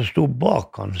sunnfjøring som stod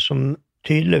bak han, som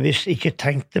tydeligvis ikke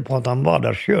tenkte på at han var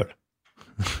der selv.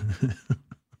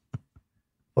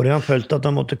 Og han følte at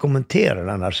han måtte kommentere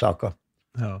denne saken.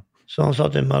 Ja. Så han sa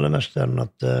til malermesteren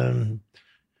at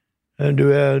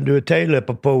du teiler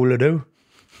på polet, du.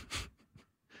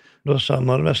 Da sa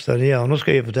malermesteren, ja, nå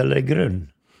skal jeg fortelle deg grunn.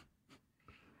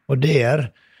 Og det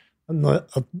at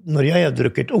når jeg har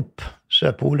drukket opp, så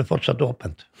polet fortsatt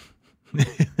åpent.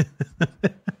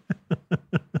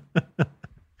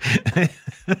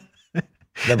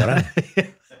 Det var det.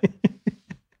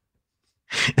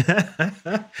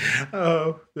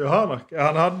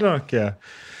 Han hadde noe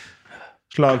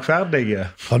slagferdige.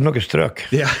 Hadde noe strøk.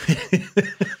 Ja.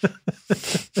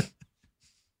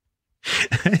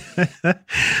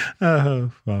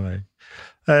 Faen meg.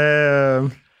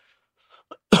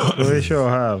 Skal vi se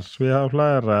her. Vi har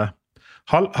flere.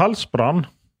 Halsbrann.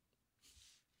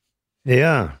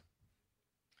 Ja.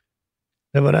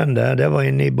 Det var den der. Det var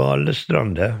inne I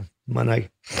Balestrande, men jeg...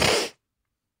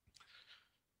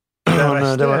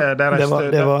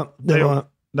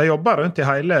 De jobber rundt I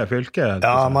hele fylket.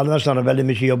 Ja, malermesteren har veldig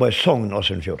mye jobber I Sogn og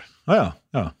Sunnfjord. Ja.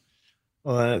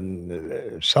 Og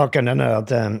saken denne at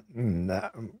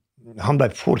han ble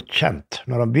fort kjent.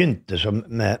 Når han begynte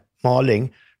med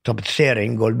maling,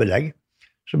 tapetsering, gulvbelegg,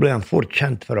 så ble han fort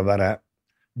kjent for å være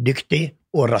dyktig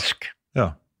og rask. Ja.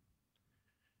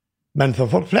 Men for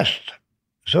folk flest,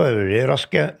 så det de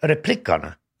raske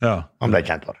replikkene han ble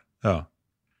kjent for. Ja.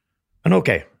 Men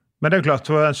ok. Men det jo klart,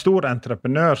 for en stor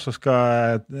entreprenør som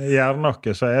skal gjøre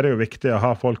noe, så det jo viktig å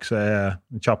ha folk som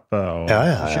kjappe, og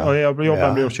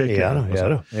jobben blir jo skikkelig.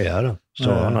 Ja da.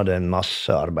 Så han hadde en masse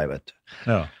arbeid, vet du.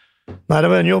 Ja. Nei, det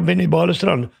var en jobb inne I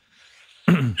Balestrand.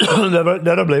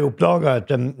 Der ble oppdaget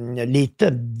et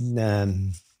lite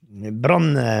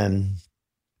brann...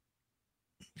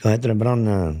 Hva heter det?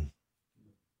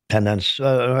 Brann-tendens.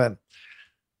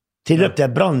 Tilløp til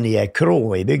brann I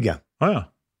krå I bygget. Ja.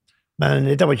 Men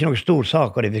dette var ikke noen stor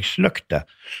sak, og de fikk sløkt det.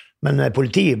 Men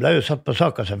politiet ble jo satt på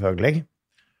saken, selvfølgelig.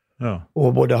 Ja.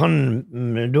 Og både han,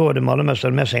 da hadde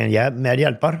malermesteren med seg en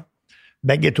medhjelper.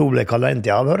 Begge to ble kallet inn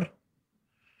til avhør.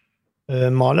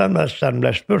 Malermesteren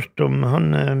ble spurt om han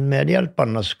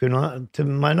medhjelperen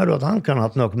mener du at han kan ha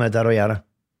hatt noe med det å gjøre?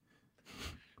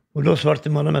 Og da svarte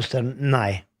malermesteren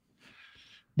nei.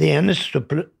 Det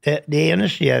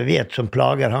eneste jeg vet som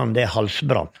plager han, det er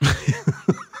halsbrann.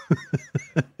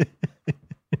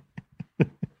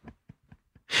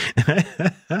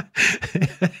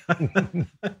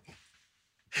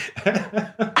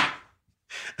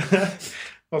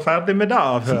 Var ferdig med det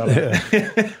avhøret.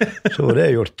 Så det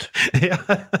er gjort.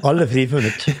 Alle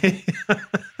frifunnet.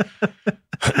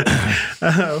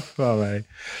 Uffa meg.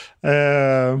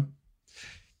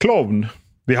 Klovn.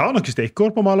 Vi har noen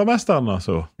stikkord på malermesteren,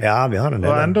 altså. Ja, vi har en del.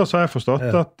 Og enda så har jeg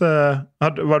forstått at...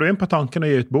 var du inn på tanken å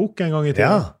gi ut bok en gang i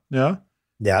tiden? Ja.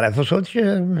 Det har jeg forstått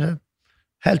ikke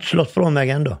helt slått fra meg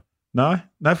enda. Nei,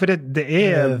 for det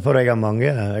er... For jeg har mange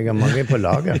på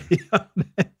lager.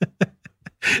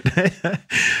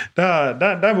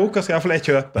 Den boka skal i hvert fall jeg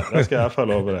kjøpe. Det skal jeg i hvert fall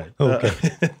love deg. Okay.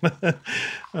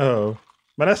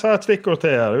 Men jeg sa et stikkord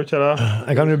til her, ikke det?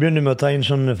 Jeg kan jo begynne med å ta inn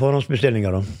sånne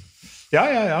forhåndsbestillinger da. Ja.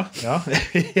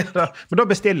 Men da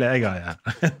bestiller jeg igjen.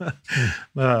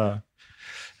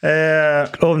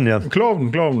 Klovn, ja.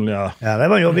 Klovn, ja. Ja, det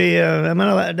var jobb i... Jeg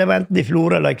mener, det var enten i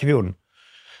Flora eller i Kvjorden.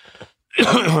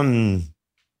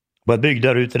 På et bygg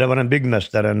der ute, det var en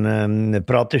byggmester, en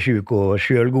pratesjuk og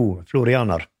sjølgod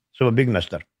florianer, som var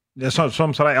byggmester. Det er sånn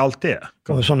som de alltid er.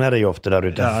 Og sånn er det jo ofte der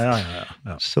ute. Ja.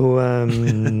 Så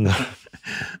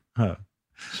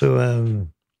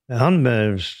han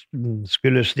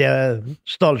skulle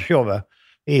stall showet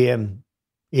i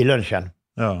lunsjen.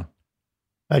 Ja.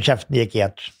 Kjeften gikk i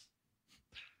ett.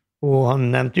 Og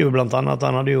han nevnte jo blant annet at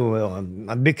han hadde jo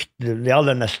bygd det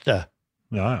aller neste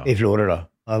i Florida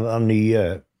av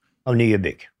nye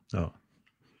bygg. Ja.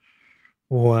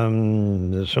 Og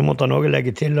så måtte han også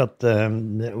legge til at,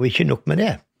 og ikke nok med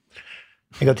det,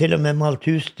 jeg har til og med malt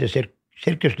hus til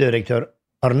sirkusdirektør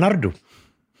Arnardo.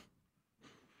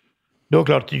 Da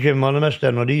klarte ikke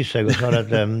malermesteren å dy seg og sa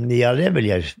at ja, det vil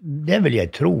jeg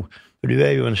tro, for du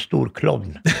er jo en stor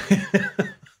klovn.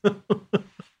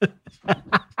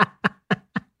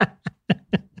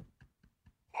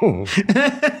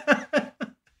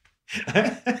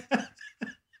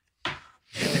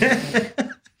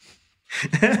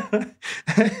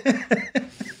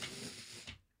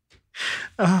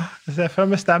 Jeg ser frem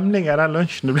med stemning i den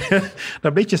lunsjen. Det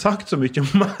blir ikke sagt så mye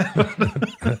mer.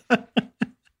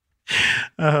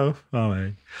 Ja,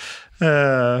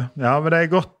 men det er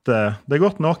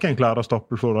godt noen klarer å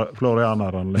stoppe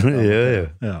florianeren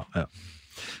litt. Ja.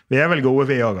 Vi er vel gode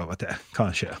vi også av og til,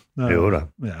 kanskje. Jo da.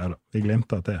 Ja, vi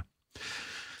glemte at det.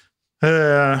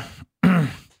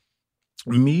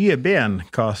 Mye ben,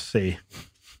 Kasi.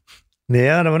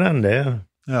 Ja, det var den det.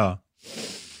 Ja.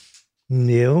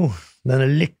 Jo, den er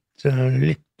litt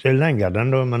lenger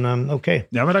den da, men ok.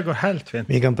 Ja, men det går helt fint.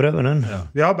 Vi kan prøve den. Ja.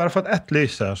 Vi har bare fått ett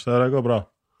lys her, så det går bra.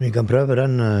 Vi kan prøve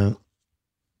den.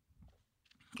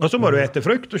 Og så må du ete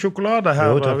frukt og sjokolade her,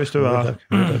 jo, takk. Hvis du har... Jo, takk.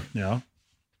 Ja.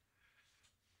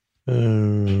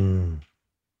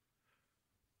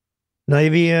 Nei,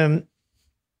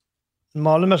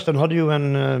 malermesteren hadde jo en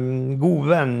god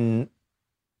venn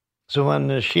som var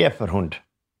en schæferhund.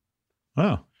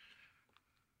 Ja.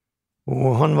 Og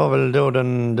han var vel da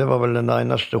det var vel den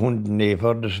eneste hunden i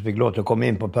Førde som fikk lov til å komme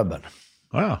inn på puben.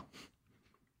 Ja.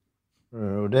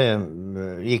 Og det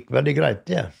gikk veldig greit,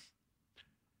 det.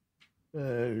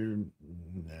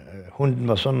 Hunden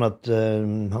var sånn at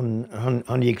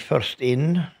han gikk først inn,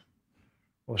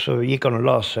 og så gikk han og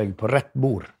la seg på rett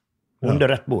bord.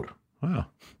 Rett bord. Ja.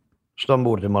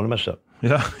 Stambord til malermesteren.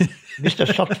 Ja. Hvis det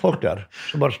satt folk der,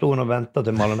 så bare stod han og ventet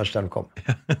til malermesteren kom.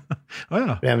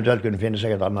 Ja. Det eventuelt kunne finne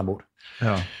seg et annet bord.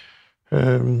 Ja.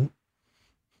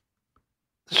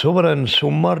 Så var det en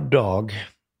sommerdag.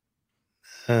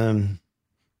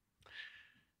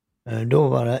 Da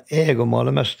var det jeg og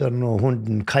malermesteren og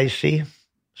hunden Kaisi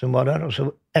som var der, og så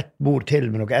ett bord til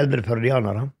med noen eldre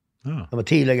førdianere. Ja. Det var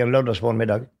tidligere en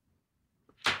lørdagsformiddag.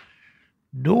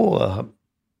 Da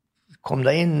kom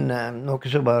det inn noe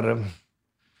som var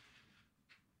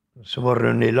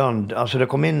rundt i land. Altså, det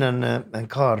kom inn en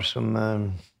kar som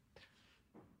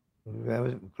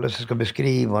hvordan jeg skal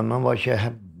beskrive han. Han var ikke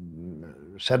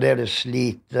særdeles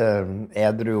lite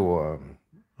edru og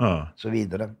så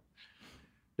videre.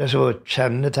 Det som var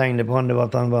kjennetegnet på han, det var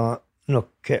at han var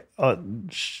nok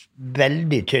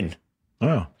veldig tynn.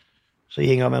 Ja. Så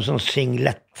gikk han med en sånn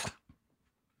singlet.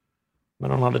 Men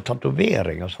han hadde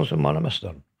tatoveringer, sånn som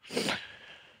malermesteren.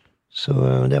 Så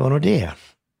det var noe det.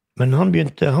 Men han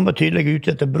var tydelig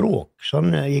ute etter bråk, så han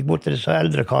gikk bort til disse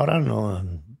eldre karene og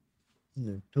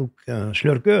tok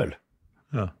slørk øl.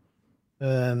 Ja.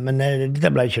 Men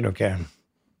det ble ikke noe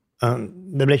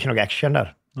action der.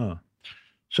 Ja.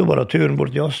 Så var det turen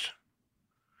bort til oss.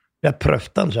 Der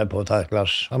prøvde han seg på å ta et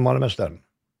glass av malermesteren.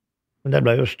 Men det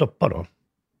ble jo stoppet da.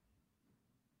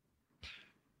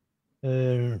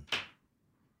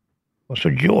 Og så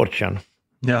Georgian,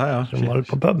 som var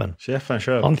på puben. Sjefen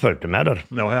selv. Han følte med der.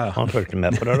 Ja. Han følte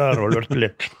med på det der og lurte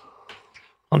litt.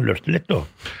 Han lurte litt da.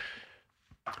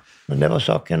 Men det var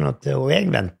saken at, og jeg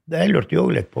lurte jo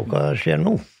litt på hva skjer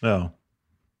nå. Ja.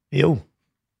 Jo.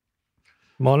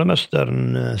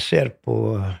 Malermesteren ser på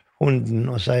hunden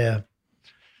og sier,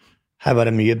 her var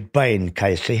det mye bein,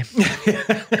 Casey.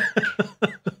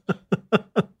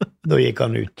 Da gikk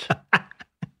han ut.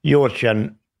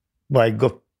 Georgian var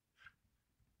godt.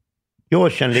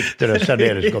 Georgian likte det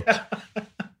særdeles godt.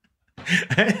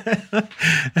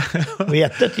 Og i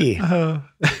ettertid,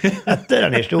 etter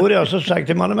den historien, så sa jeg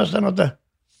til malermesteren at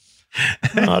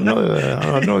han hadde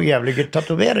noe jævlig godt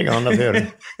tatoveringer han der før.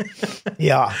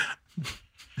 Ja.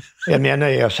 Jeg mener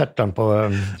jeg har sett han på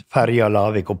ferja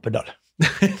Lavik-Oppedal.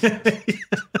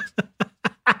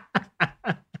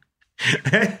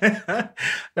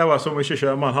 Det var så mye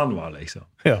sjømann han var, liksom.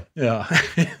 Ja.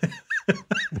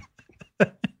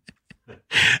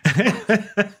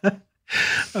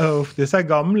 Disse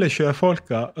gamle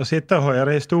sjøfolka og sitte og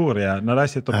høre historie når de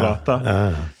sitter og prater.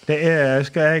 Det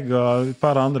husker jeg og et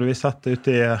par andre, vi satt ute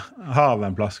i havet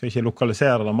en plass, skal ikke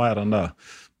lokalisere det mer enn det.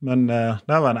 Men det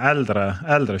var en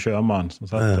eldre sjømann som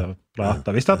satt og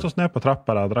pratet. Vi satt oss ned på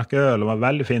trappa der, drakk øl, og var en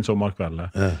veldig fin sommerkveld.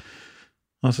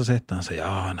 Og så sitter han og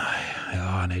sier,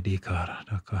 nei, de karer.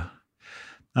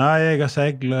 Nei, jeg har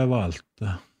seglet overalt.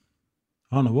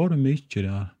 Han har vært mye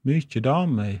der, mye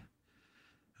damer. Jeg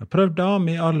har prøvd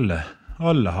damer i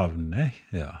alle havner.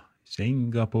 Ja,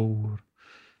 Singapore,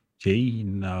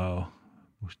 Kina,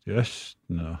 og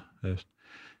Østen, og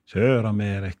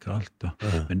Sør-Amerika, alt.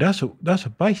 Men det som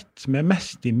beit som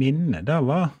mest i minne, det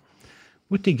var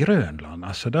ute i Grønland.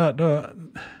 Altså,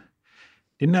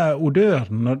 denne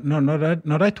odøren,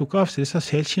 når de tok av seg disse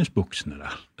selskinsbuksene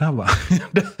der,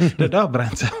 det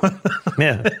brent seg.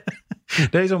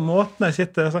 Det liksom måten jeg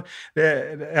sitter, det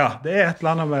er et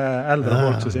eller annet med eldre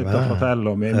folk som sitter og forteller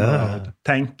om og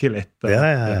tenker litt.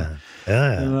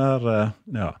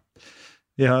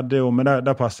 Vi hadde jo, men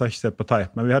det passet ikke seg på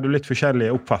teip, men vi hadde litt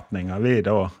forskjellige oppfatninger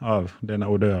av denne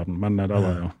odøren, men det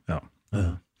var jo.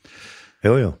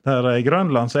 Der i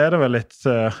Grønland så det vel litt,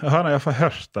 jeg har i hvert fall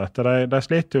hørt at de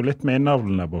sliter jo litt med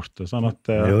innavlene borte, sånn at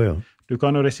du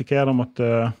kan jo risikere å måtte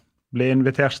bli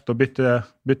invitert og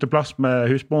bytte plass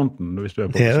med husbonden hvis du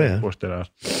på besøk borte der.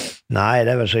 Nei,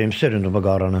 det vel så ymse rundt på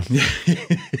garene.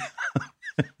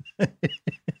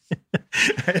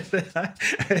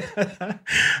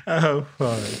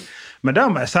 Men det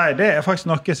må jeg si, det faktisk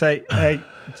noe jeg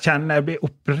kjenner jeg blir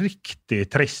oppriktig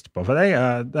trist på, for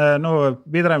nå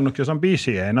bidrev noe sånn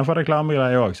byside innenfor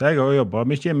reklamegreier også, så jeg har jobbet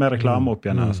mye med reklame opp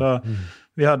igjen her, så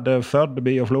vi hadde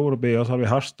Førdeby og Floreby, og så hadde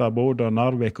vi Harstad, Bodø,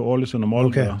 Narvik og Ålesund og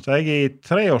Molde. Så i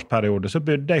 3-årsperiode så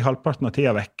bodde jeg halvparten av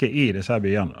tida vekke i disse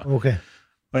byene. Og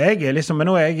jeg liksom,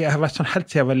 men nå jeg har vært sånn helt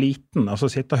siden jeg var liten,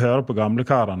 altså sitte og høre på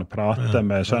gamlekarene, prate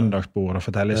med søndagsbord og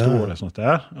fortelle historier og sånt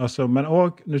der. Altså, men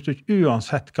også,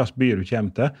 uansett hva by du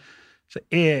kommer til, så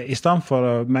i stedet for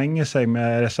å menge seg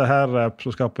med disse her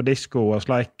som skal på disco og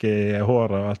sleik i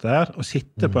håret og alt det her, og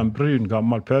sitte på en brun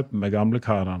gammel pub med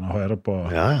gamlekarene og høre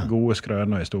på gode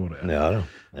skrøner og historier.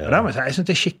 Jeg synes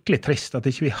det skikkelig trist at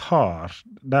ikke vi har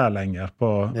det lenger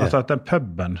på, altså at den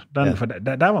puben, for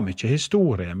det var mye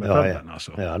historie med puben,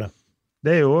 altså.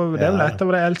 Det jo det vel et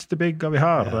av de eldste bygga vi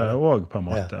har også, på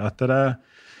en måte, at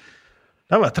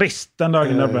det var trist den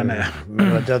dagen det ble ned.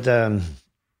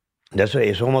 Det som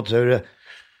i så måte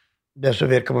det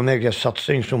som virker på meg er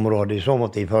satsingsområdet i så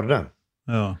måte i Førde.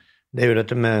 Det jo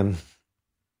dette med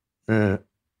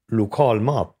lokal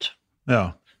mat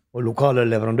og lokale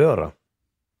leverandører.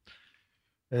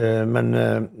 Men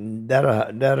der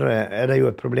det jo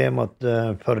et problem at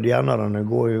førdianerne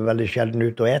går jo veldig sjelden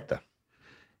ut og eter.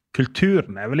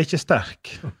 Kulturen vel ikke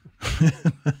sterk.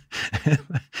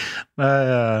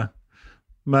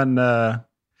 Men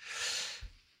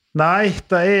nei,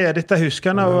 dette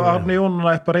husker jeg, og Arne Jonen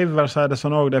på River sier det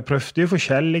sånn også, det prøvde jo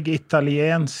forskjellige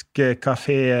italienske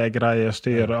kafégreier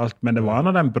styr og alt, men det var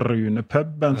den brune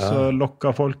puben som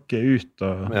lokket folket ut,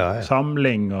 og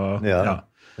samling, og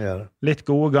litt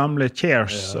gode gamle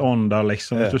Cheers-ånder,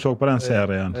 liksom, hvis du så på den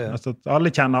serien. Altså, alle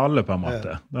kjenner alle, på en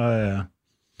måte.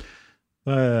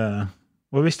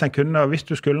 Og hvis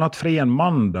du skulle hatt fri en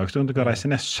mandag, så du kan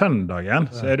reise ned søndagen,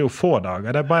 så det jo få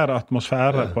dager. Det bare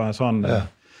atmosfære på en sånn...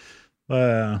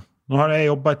 Nå har jeg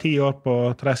jobbet 10 år på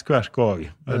treskverk også.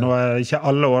 Nå ikke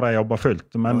alle år jeg jobber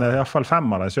fullt, men i hvert fall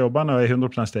 5 av dem så jobber jeg nå i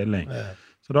 100% stilling.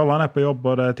 Så Så da var han på jobb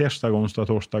både tirsdag, onsdag,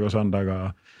 torsdag og søndag.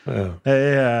 Det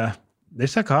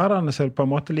disse karene som på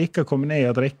en måte liker å komme ned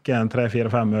og drikke en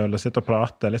 3-4-5 øl og sitte og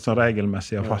prate litt sånn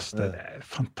regelmessig og fast. Det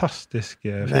fantastisk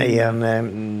film. Nei,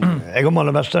 jeg og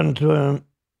Malemesteren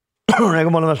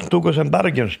tok oss en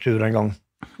Bergenstur en gang.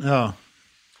 Ja.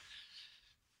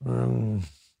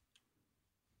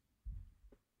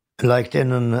 Lekte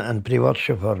inn en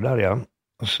privatsjåfør der, ja.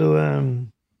 Og så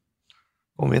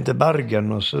kom vi inn til Bergen,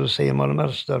 og så sier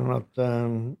Malemesteren at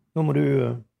nå må du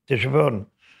til sjåføren,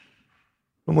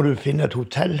 nå må du finne et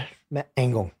hotell med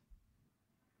en gang.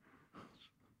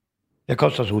 Jeg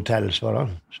kastet hotell, svarer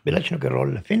han. Spiller ikke noen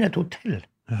rolle. Finn et hotell.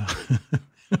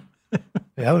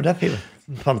 Ja, og derfor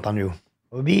fant han jo.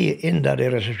 Og vi inn der i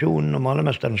resepsjonen, og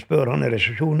Malemesteren spør han i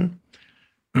resepsjonen.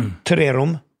 3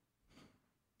 rom.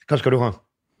 Hva skal du ha?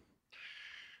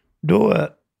 Da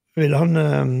vil han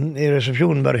i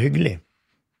resepsjonen være hyggelig.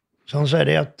 Så han sier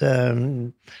det at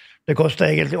det koster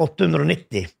egentlig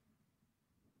 890.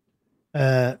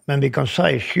 Men vi kan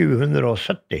si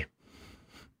 770.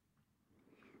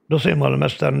 Da sier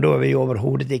Malemesteren, da vi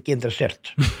overhodet ikke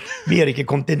interessert. Vi ikke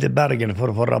kommet inn til Bergen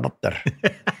for å få rabatter.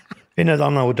 Finn et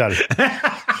annet hotell.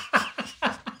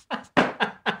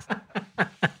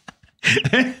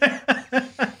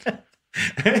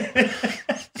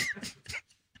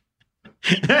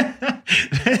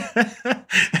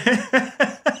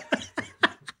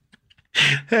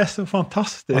 Det så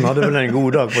fantastisk. Han hadde vel en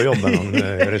god dag på jobben, han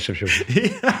resepsjonen.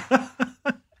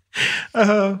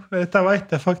 Dette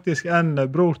vet jeg faktisk en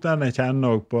bror den jeg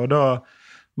kjenner også på. Da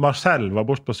Marcel var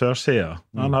bort på sørsida.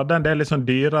 Han hadde en del litt sånn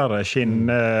dyrere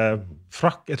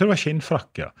skinnfrakk. Jeg tror det var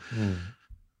skinnfrakk, ja.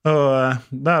 Og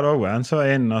der også en så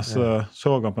inn, og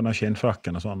så han på den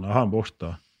skinnfrakken og sånn, og han bort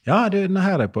og ja, denne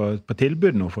her på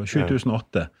tilbud nå for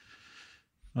 7008.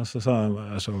 Og så sa han,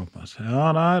 ja,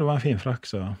 nei, det var en fin frakk,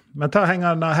 så. Men heng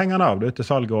han av, du til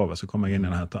salget over, så kommer jeg inn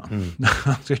i det her.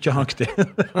 Han skal ikke ha aktiv.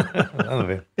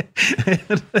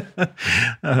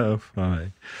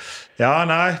 Ja,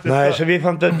 nei. Nei, så vi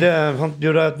fant jo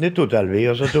da et nytt hotell, vi,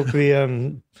 og så tok vi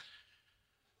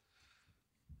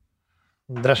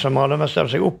dresset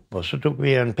Malemesteren seg opp, og så tok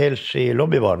vi en pils i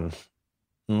lobbyvaren.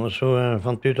 Og så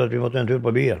fant vi ut at vi måtte en tur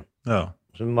på byen. Ja.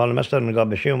 Så Malemesteren ga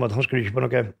beskjed om at han skulle ikke på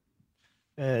noe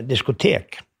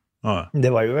diskotek. Ja.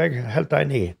 Det var jo jeg helt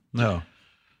enig i. Ja.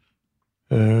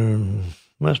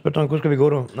 Men jeg spurte han, hvor skal vi gå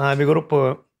da? Nei, vi går opp på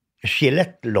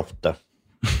Skjelettloftet.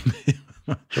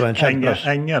 Så en kjent plass.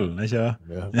 Engelen, ikke?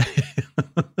 Ja.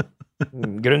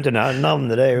 Grunnen til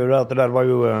navnet det jo at det der var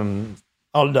jo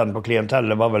alderen på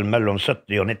klientellet var vel mellom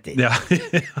 70 og 90. Ja.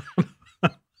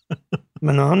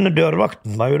 Men han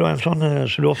dørvakten var jo da en sånn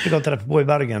så du ofte kan treffe på i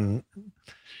Bergen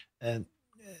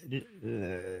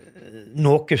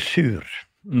noe sur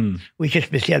og ikke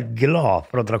spesielt glad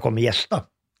for at det kom gjester.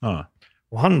 Ja.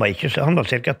 Og han var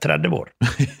cirka 30 år,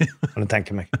 kan jeg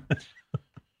tenke meg.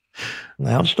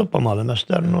 Nei, han stoppet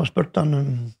Malemesteren og spurte han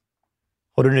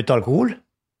har du nytt alkohol?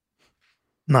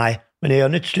 Nei, men jeg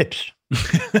har nytt slips.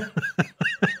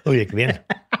 Så gikk vi inn.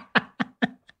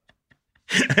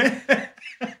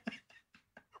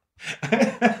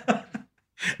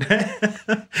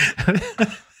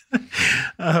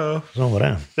 Sånn var det.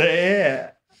 Det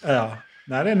ja.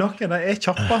 Nei, det noe, det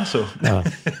kjappe, altså.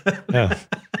 Ja.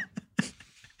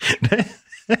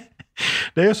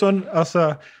 Det jo sånn,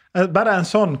 altså, bare en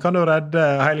sånn kan du redde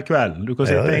hele kvelden. Du kan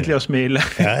sitte egentlig og smile.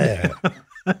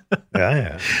 Ja.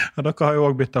 Og dere har jo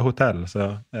også byttet hotell, så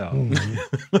ja.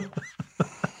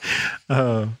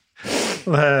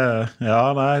 Ja,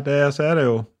 nei, så det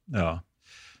jo, ja.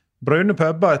 Brune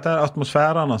pubber etter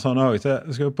atmosfæren og sånn også.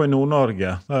 Jeg skal jo på i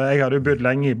Nord-Norge. Jeg hadde jo bodd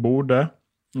lenge i Bodø,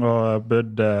 og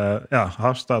bodd,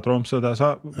 Harstad, Tromsø. Så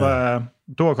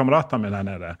to av kameratene mine her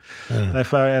nede. Jeg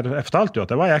fortalte jo at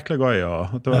det var jæklig gøy,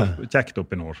 og at det var kjekt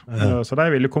oppe i nord. Så de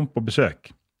ville komme på besøk.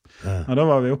 Og da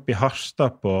var vi oppe i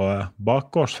Harstad på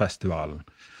bakgårdsfestivalen.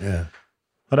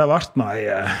 Og det var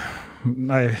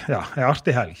en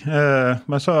artig helg.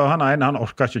 Men så han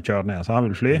orker ikke kjøre ned, så han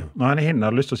vil fly. Og han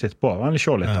hadde lyst til å sitte på, han vil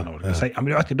se litt av Norge. Så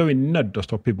men da er vi nødt til å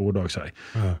stoppe i Bodø også,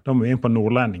 Da må vi inn på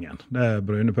Nordlendingen. Det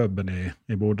brune puben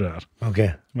i Bodø der. Okay.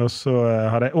 Og så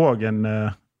hadde jeg også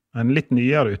en litt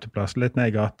nyere uteplass, litt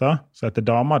ned i gata, som heter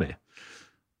Dama di.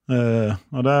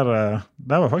 Og der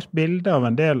var faktisk bilder av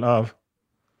en del av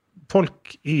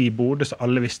folk i Bodø som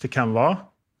alle visste hvem var.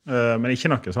 Men ikke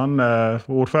noe sånn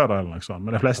ordfører eller noe sånt,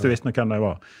 men de fleste visste nok hvem de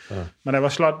var. Men de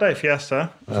var sladda i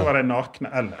fjeset, og så var de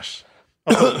nakne ellers.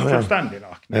 Altså fullstendig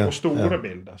nakne, og store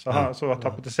bilder, så var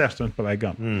tapetisert rundt på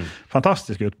veggene.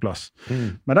 Fantastisk utplass.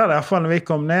 Men der i hvert fall, når vi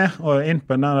kom ned og inn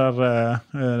på den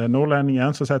der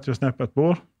Nordlendingen, så setter vi oss ned på et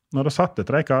bord, Når det satt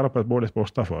 3 karer på et bord litt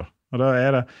borte for. Og da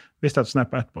det, hvis det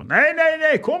snapper etterpå,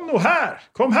 nei, kom nå her!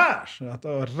 Kom her! Så det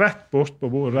var rett bort på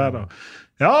bordet der da.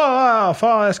 Ja,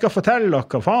 faen, jeg skal fortelle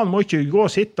dere, faen, må ikke gå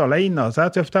og sitte alene. Så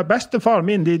jeg forteller, bestefar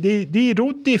min, de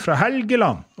rodde fra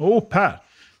Helgeland og opp her.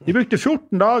 De brukte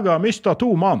 14 dager og mistet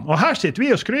 2 mann. Og her sitter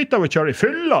vi og skryter av å kjøre i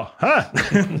fylla. Hæ?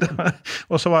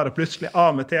 Og så var det plutselig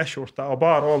av med t-skjorta og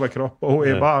bar overkropp, og hun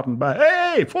i baren bare,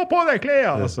 hei, få på deg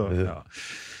klær! Altså, ja.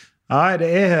 Nei,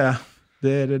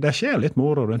 det skjer litt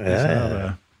moro rundt disse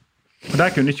her. Og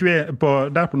der kunne ikke vi,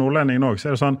 der på Nordlendingen også,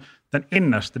 så det sånn, den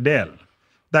innerste delen,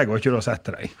 der går ikke du å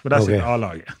sette deg, for der sitter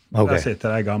A-laget. Der sitter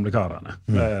de gamle karene.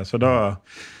 Så da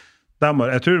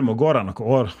jeg tror du må gå der noen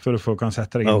år før du kan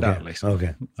sette deg inn der, liksom.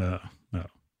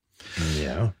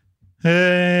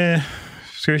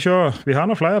 Skal vi se, vi har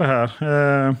noen flere her.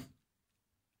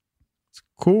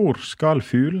 Hvor skal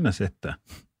fuglene sitte?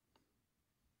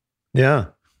 Ja.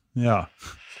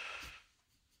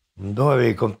 Da har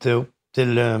vi kommet opp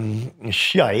til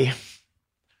Skjei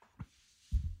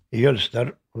i Jølster,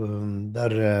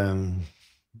 der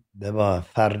det var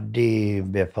ferdig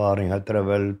befaring, heter det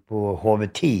vel, på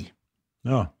HV10.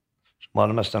 Ja.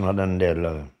 Malermesteren hadde en del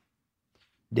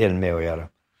med å gjøre.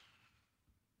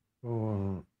 Og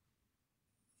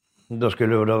da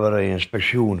skulle jo da være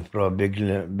inspeksjon fra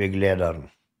bygglederen.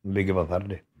 Bygget var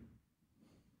ferdig.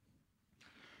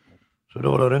 Så da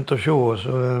var det rundt å se, og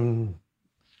så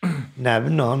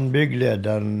nevner han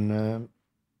bygglederen,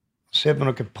 ser på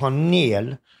noe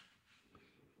panel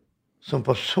som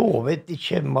for så vidt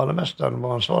ikke malermesteren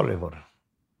var ansvarlig for.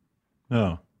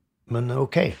 Ja. Men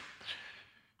ok.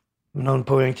 Men han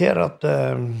poengterer at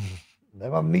her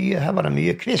var det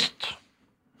mye kvist.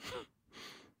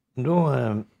 Da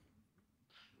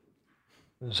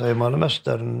sier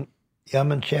malermesteren, ja,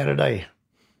 men kjære deg,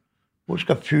 hvor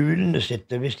skal fuglene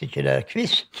sitte hvis ikke det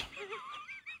kvist?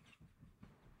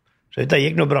 Så dette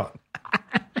gikk noe bra.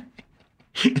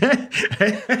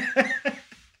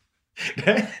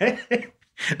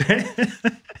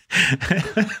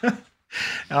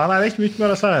 Ja, nei, det ikke mye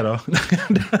mer å si da.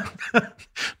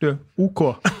 Du, ok.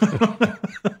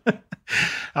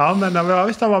 Ja, men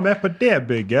hvis han var med på det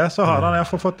bygget, så har han I hvert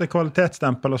fall fått et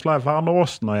kvalitetsstempel og slag for Arne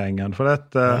Åsen og gjengen, for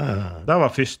det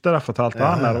var første det fortalte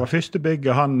han der. Det var første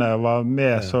bygget han var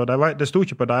med, så det stod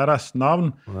ikke på deres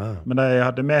navn, men de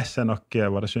hadde med seg noe,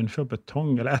 var det Sunnfjord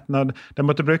Betong eller et navn? De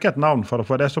måtte bruke et navn for å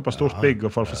få det såpass stort bygg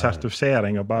og for å få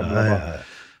sertifisering og bla bla bla.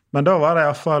 Men da var det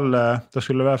I hvert fall, det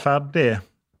skulle være ferdig.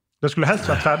 Det skulle helst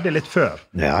vært ferdig litt før.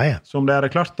 Som det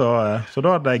klart å, så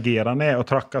da hadde jeg giret ned og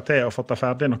trakket til og fått det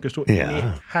ferdig noe stort I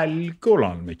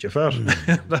Helgoland mye før.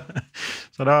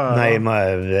 Så da... Nei,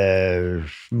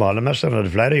 malermesteren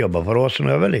hadde flere jobber for Åsen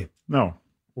og Øverli. Ja.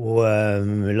 Og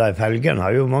Leif Helgen har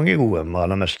jo mange gode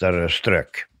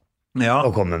malermesterstrøk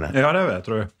å komme med. Ja, det vet jeg,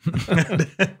 tror jeg.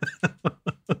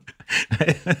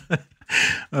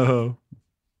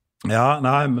 Ja,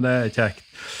 nei, men det kjekt.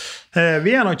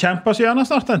 Vi nå kjempet oss gjerne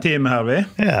snart en time her, vi.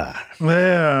 Ja,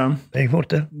 det gikk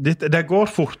fort det. Det går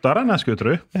fortere enn jeg skulle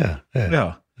tro. Ja.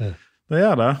 Det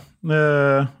gjør det.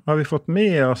 Har vi fått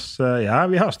med oss, ja,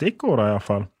 vi har stikkord I hvert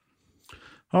fall.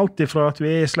 Alt ifra at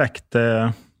vi I slekt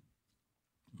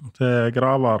til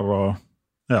graver og,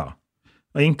 ja,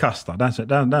 og innkastet. Den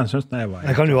synes jeg var...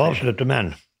 Jeg kan jo avslutte med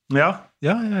en. Ja.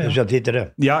 Hvis jeg har tid til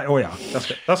det. Ja,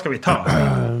 det skal vi ta.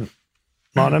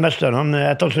 Malermesteren, han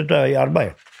etter å slutte I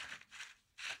arbeid.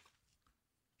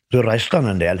 Så reiste han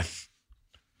en del.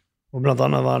 Og blant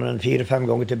annet var han 4-5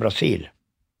 ganger til Brasil.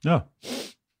 Ja.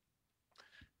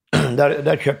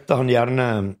 Der kjøpte han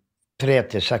gjerne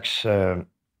 3-6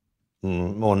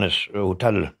 måneders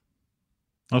hotell.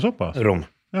 Og såpass? Rom.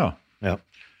 Ja.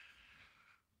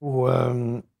 Og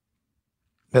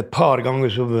et par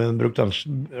ganger så brukte han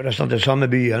resten til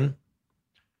samme byen.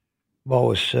 Var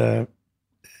hos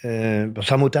på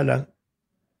samme hotellet.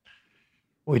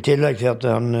 Og I tillegg til at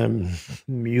han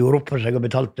gjorde opp for seg og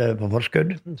betalte på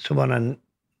forskudd, så var han en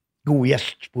god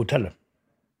gjest på hotellet.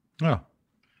 Ja.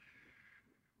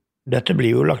 Dette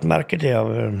blir jo lagt merke til av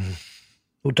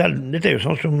hotell. Dette jo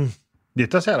sånn som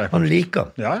Dette ser jeg han liker.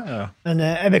 Ja. Men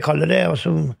jeg vil kalle det også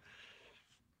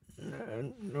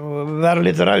å være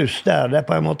litt raus der. Det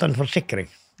på en måte en forsikring.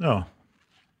 Ja.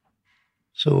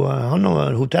 Så han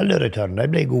og hotelldirektøren, de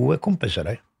ble gode kompiser,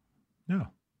 de. Ja.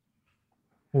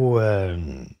 Og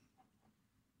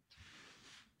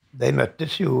de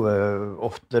møttes jo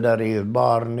ofte der I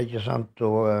baren, ikke sant?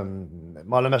 Og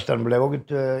malermesteren ble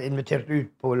også invitert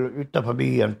utenfor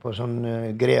byen på sånn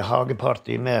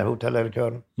hageparty med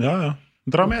hotelldirektøren. Ja.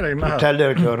 Dra med deg med her.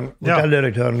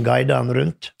 Hotelldirektøren guidet han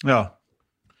rundt. Ja.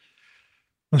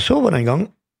 Og så var det en gang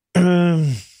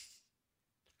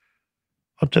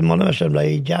at malermesteren ble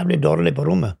jævlig dårlig på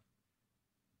rommet,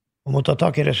 og måtte ta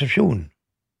tak i resepsjonen.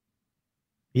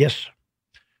 Yes.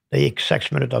 Det gikk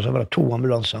 6 minutter, så var det 2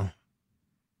 ambulanser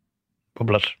på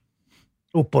plass.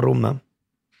 Opp på rommet.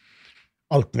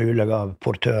 Alt mulig av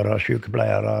portører,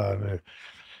 sykepleiere,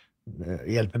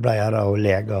 hjelpepleiere og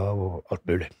leger og alt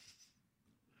mulig.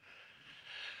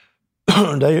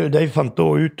 De fant da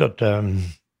ut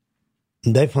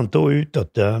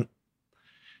at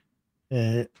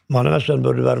malermesteren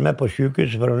burde være med på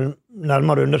sykehuset for en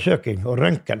nærmere undersøking og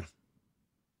røntgen.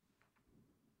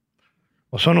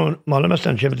 Og så når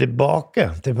malermesteren kommer tilbake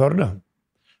til Førde,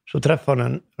 så treffer han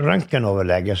en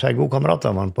røntgenoverlege, så er god kamerat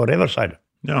av han på Riverside.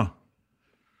 Ja.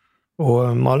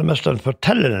 Og malermesteren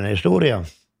forteller denne historien,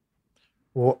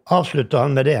 og avslutter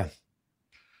han med det,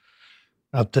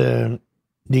 at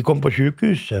de kom på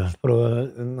sykehuset, for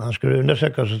han skulle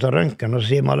undersøke oss til røntgen, og så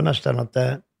sier malermesteren at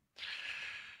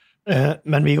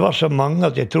men vi var så mange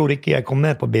at jeg tror ikke jeg kom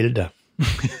med på bildet.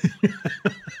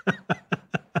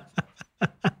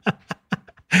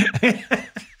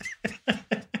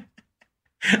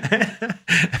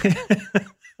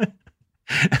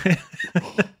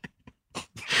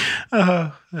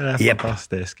 Det er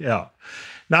fantastisk, ja.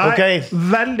 Nei, okay.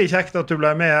 Veldig kjekt at du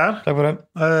ble med her. Takk for det.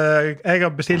 Jeg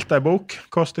har bestilt en bok,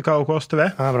 Koste hva og koste ved.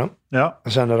 Ja, bra. Ja.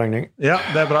 Jeg sender regning. Ja,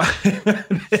 det er bra.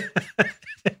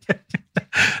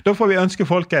 Da får vi ønske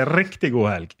folk en riktig god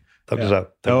helg. Takk for det.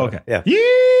 Ja, okay. Ja.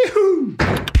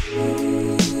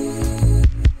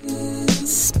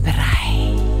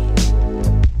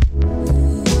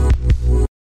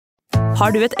 Har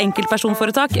du et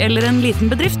enkeltpersonforetak eller en liten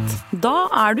bedrift? Da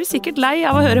er du sikkert lei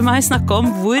av å høre meg snakke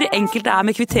om hvor enkelt det er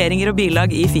med kvitteringer og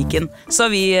bilag i fiken. Så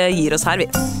vi gir oss her, vi.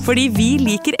 Fordi vi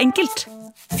liker enkelt.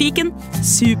 Fiken,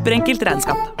 superenkelt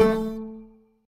regnskap.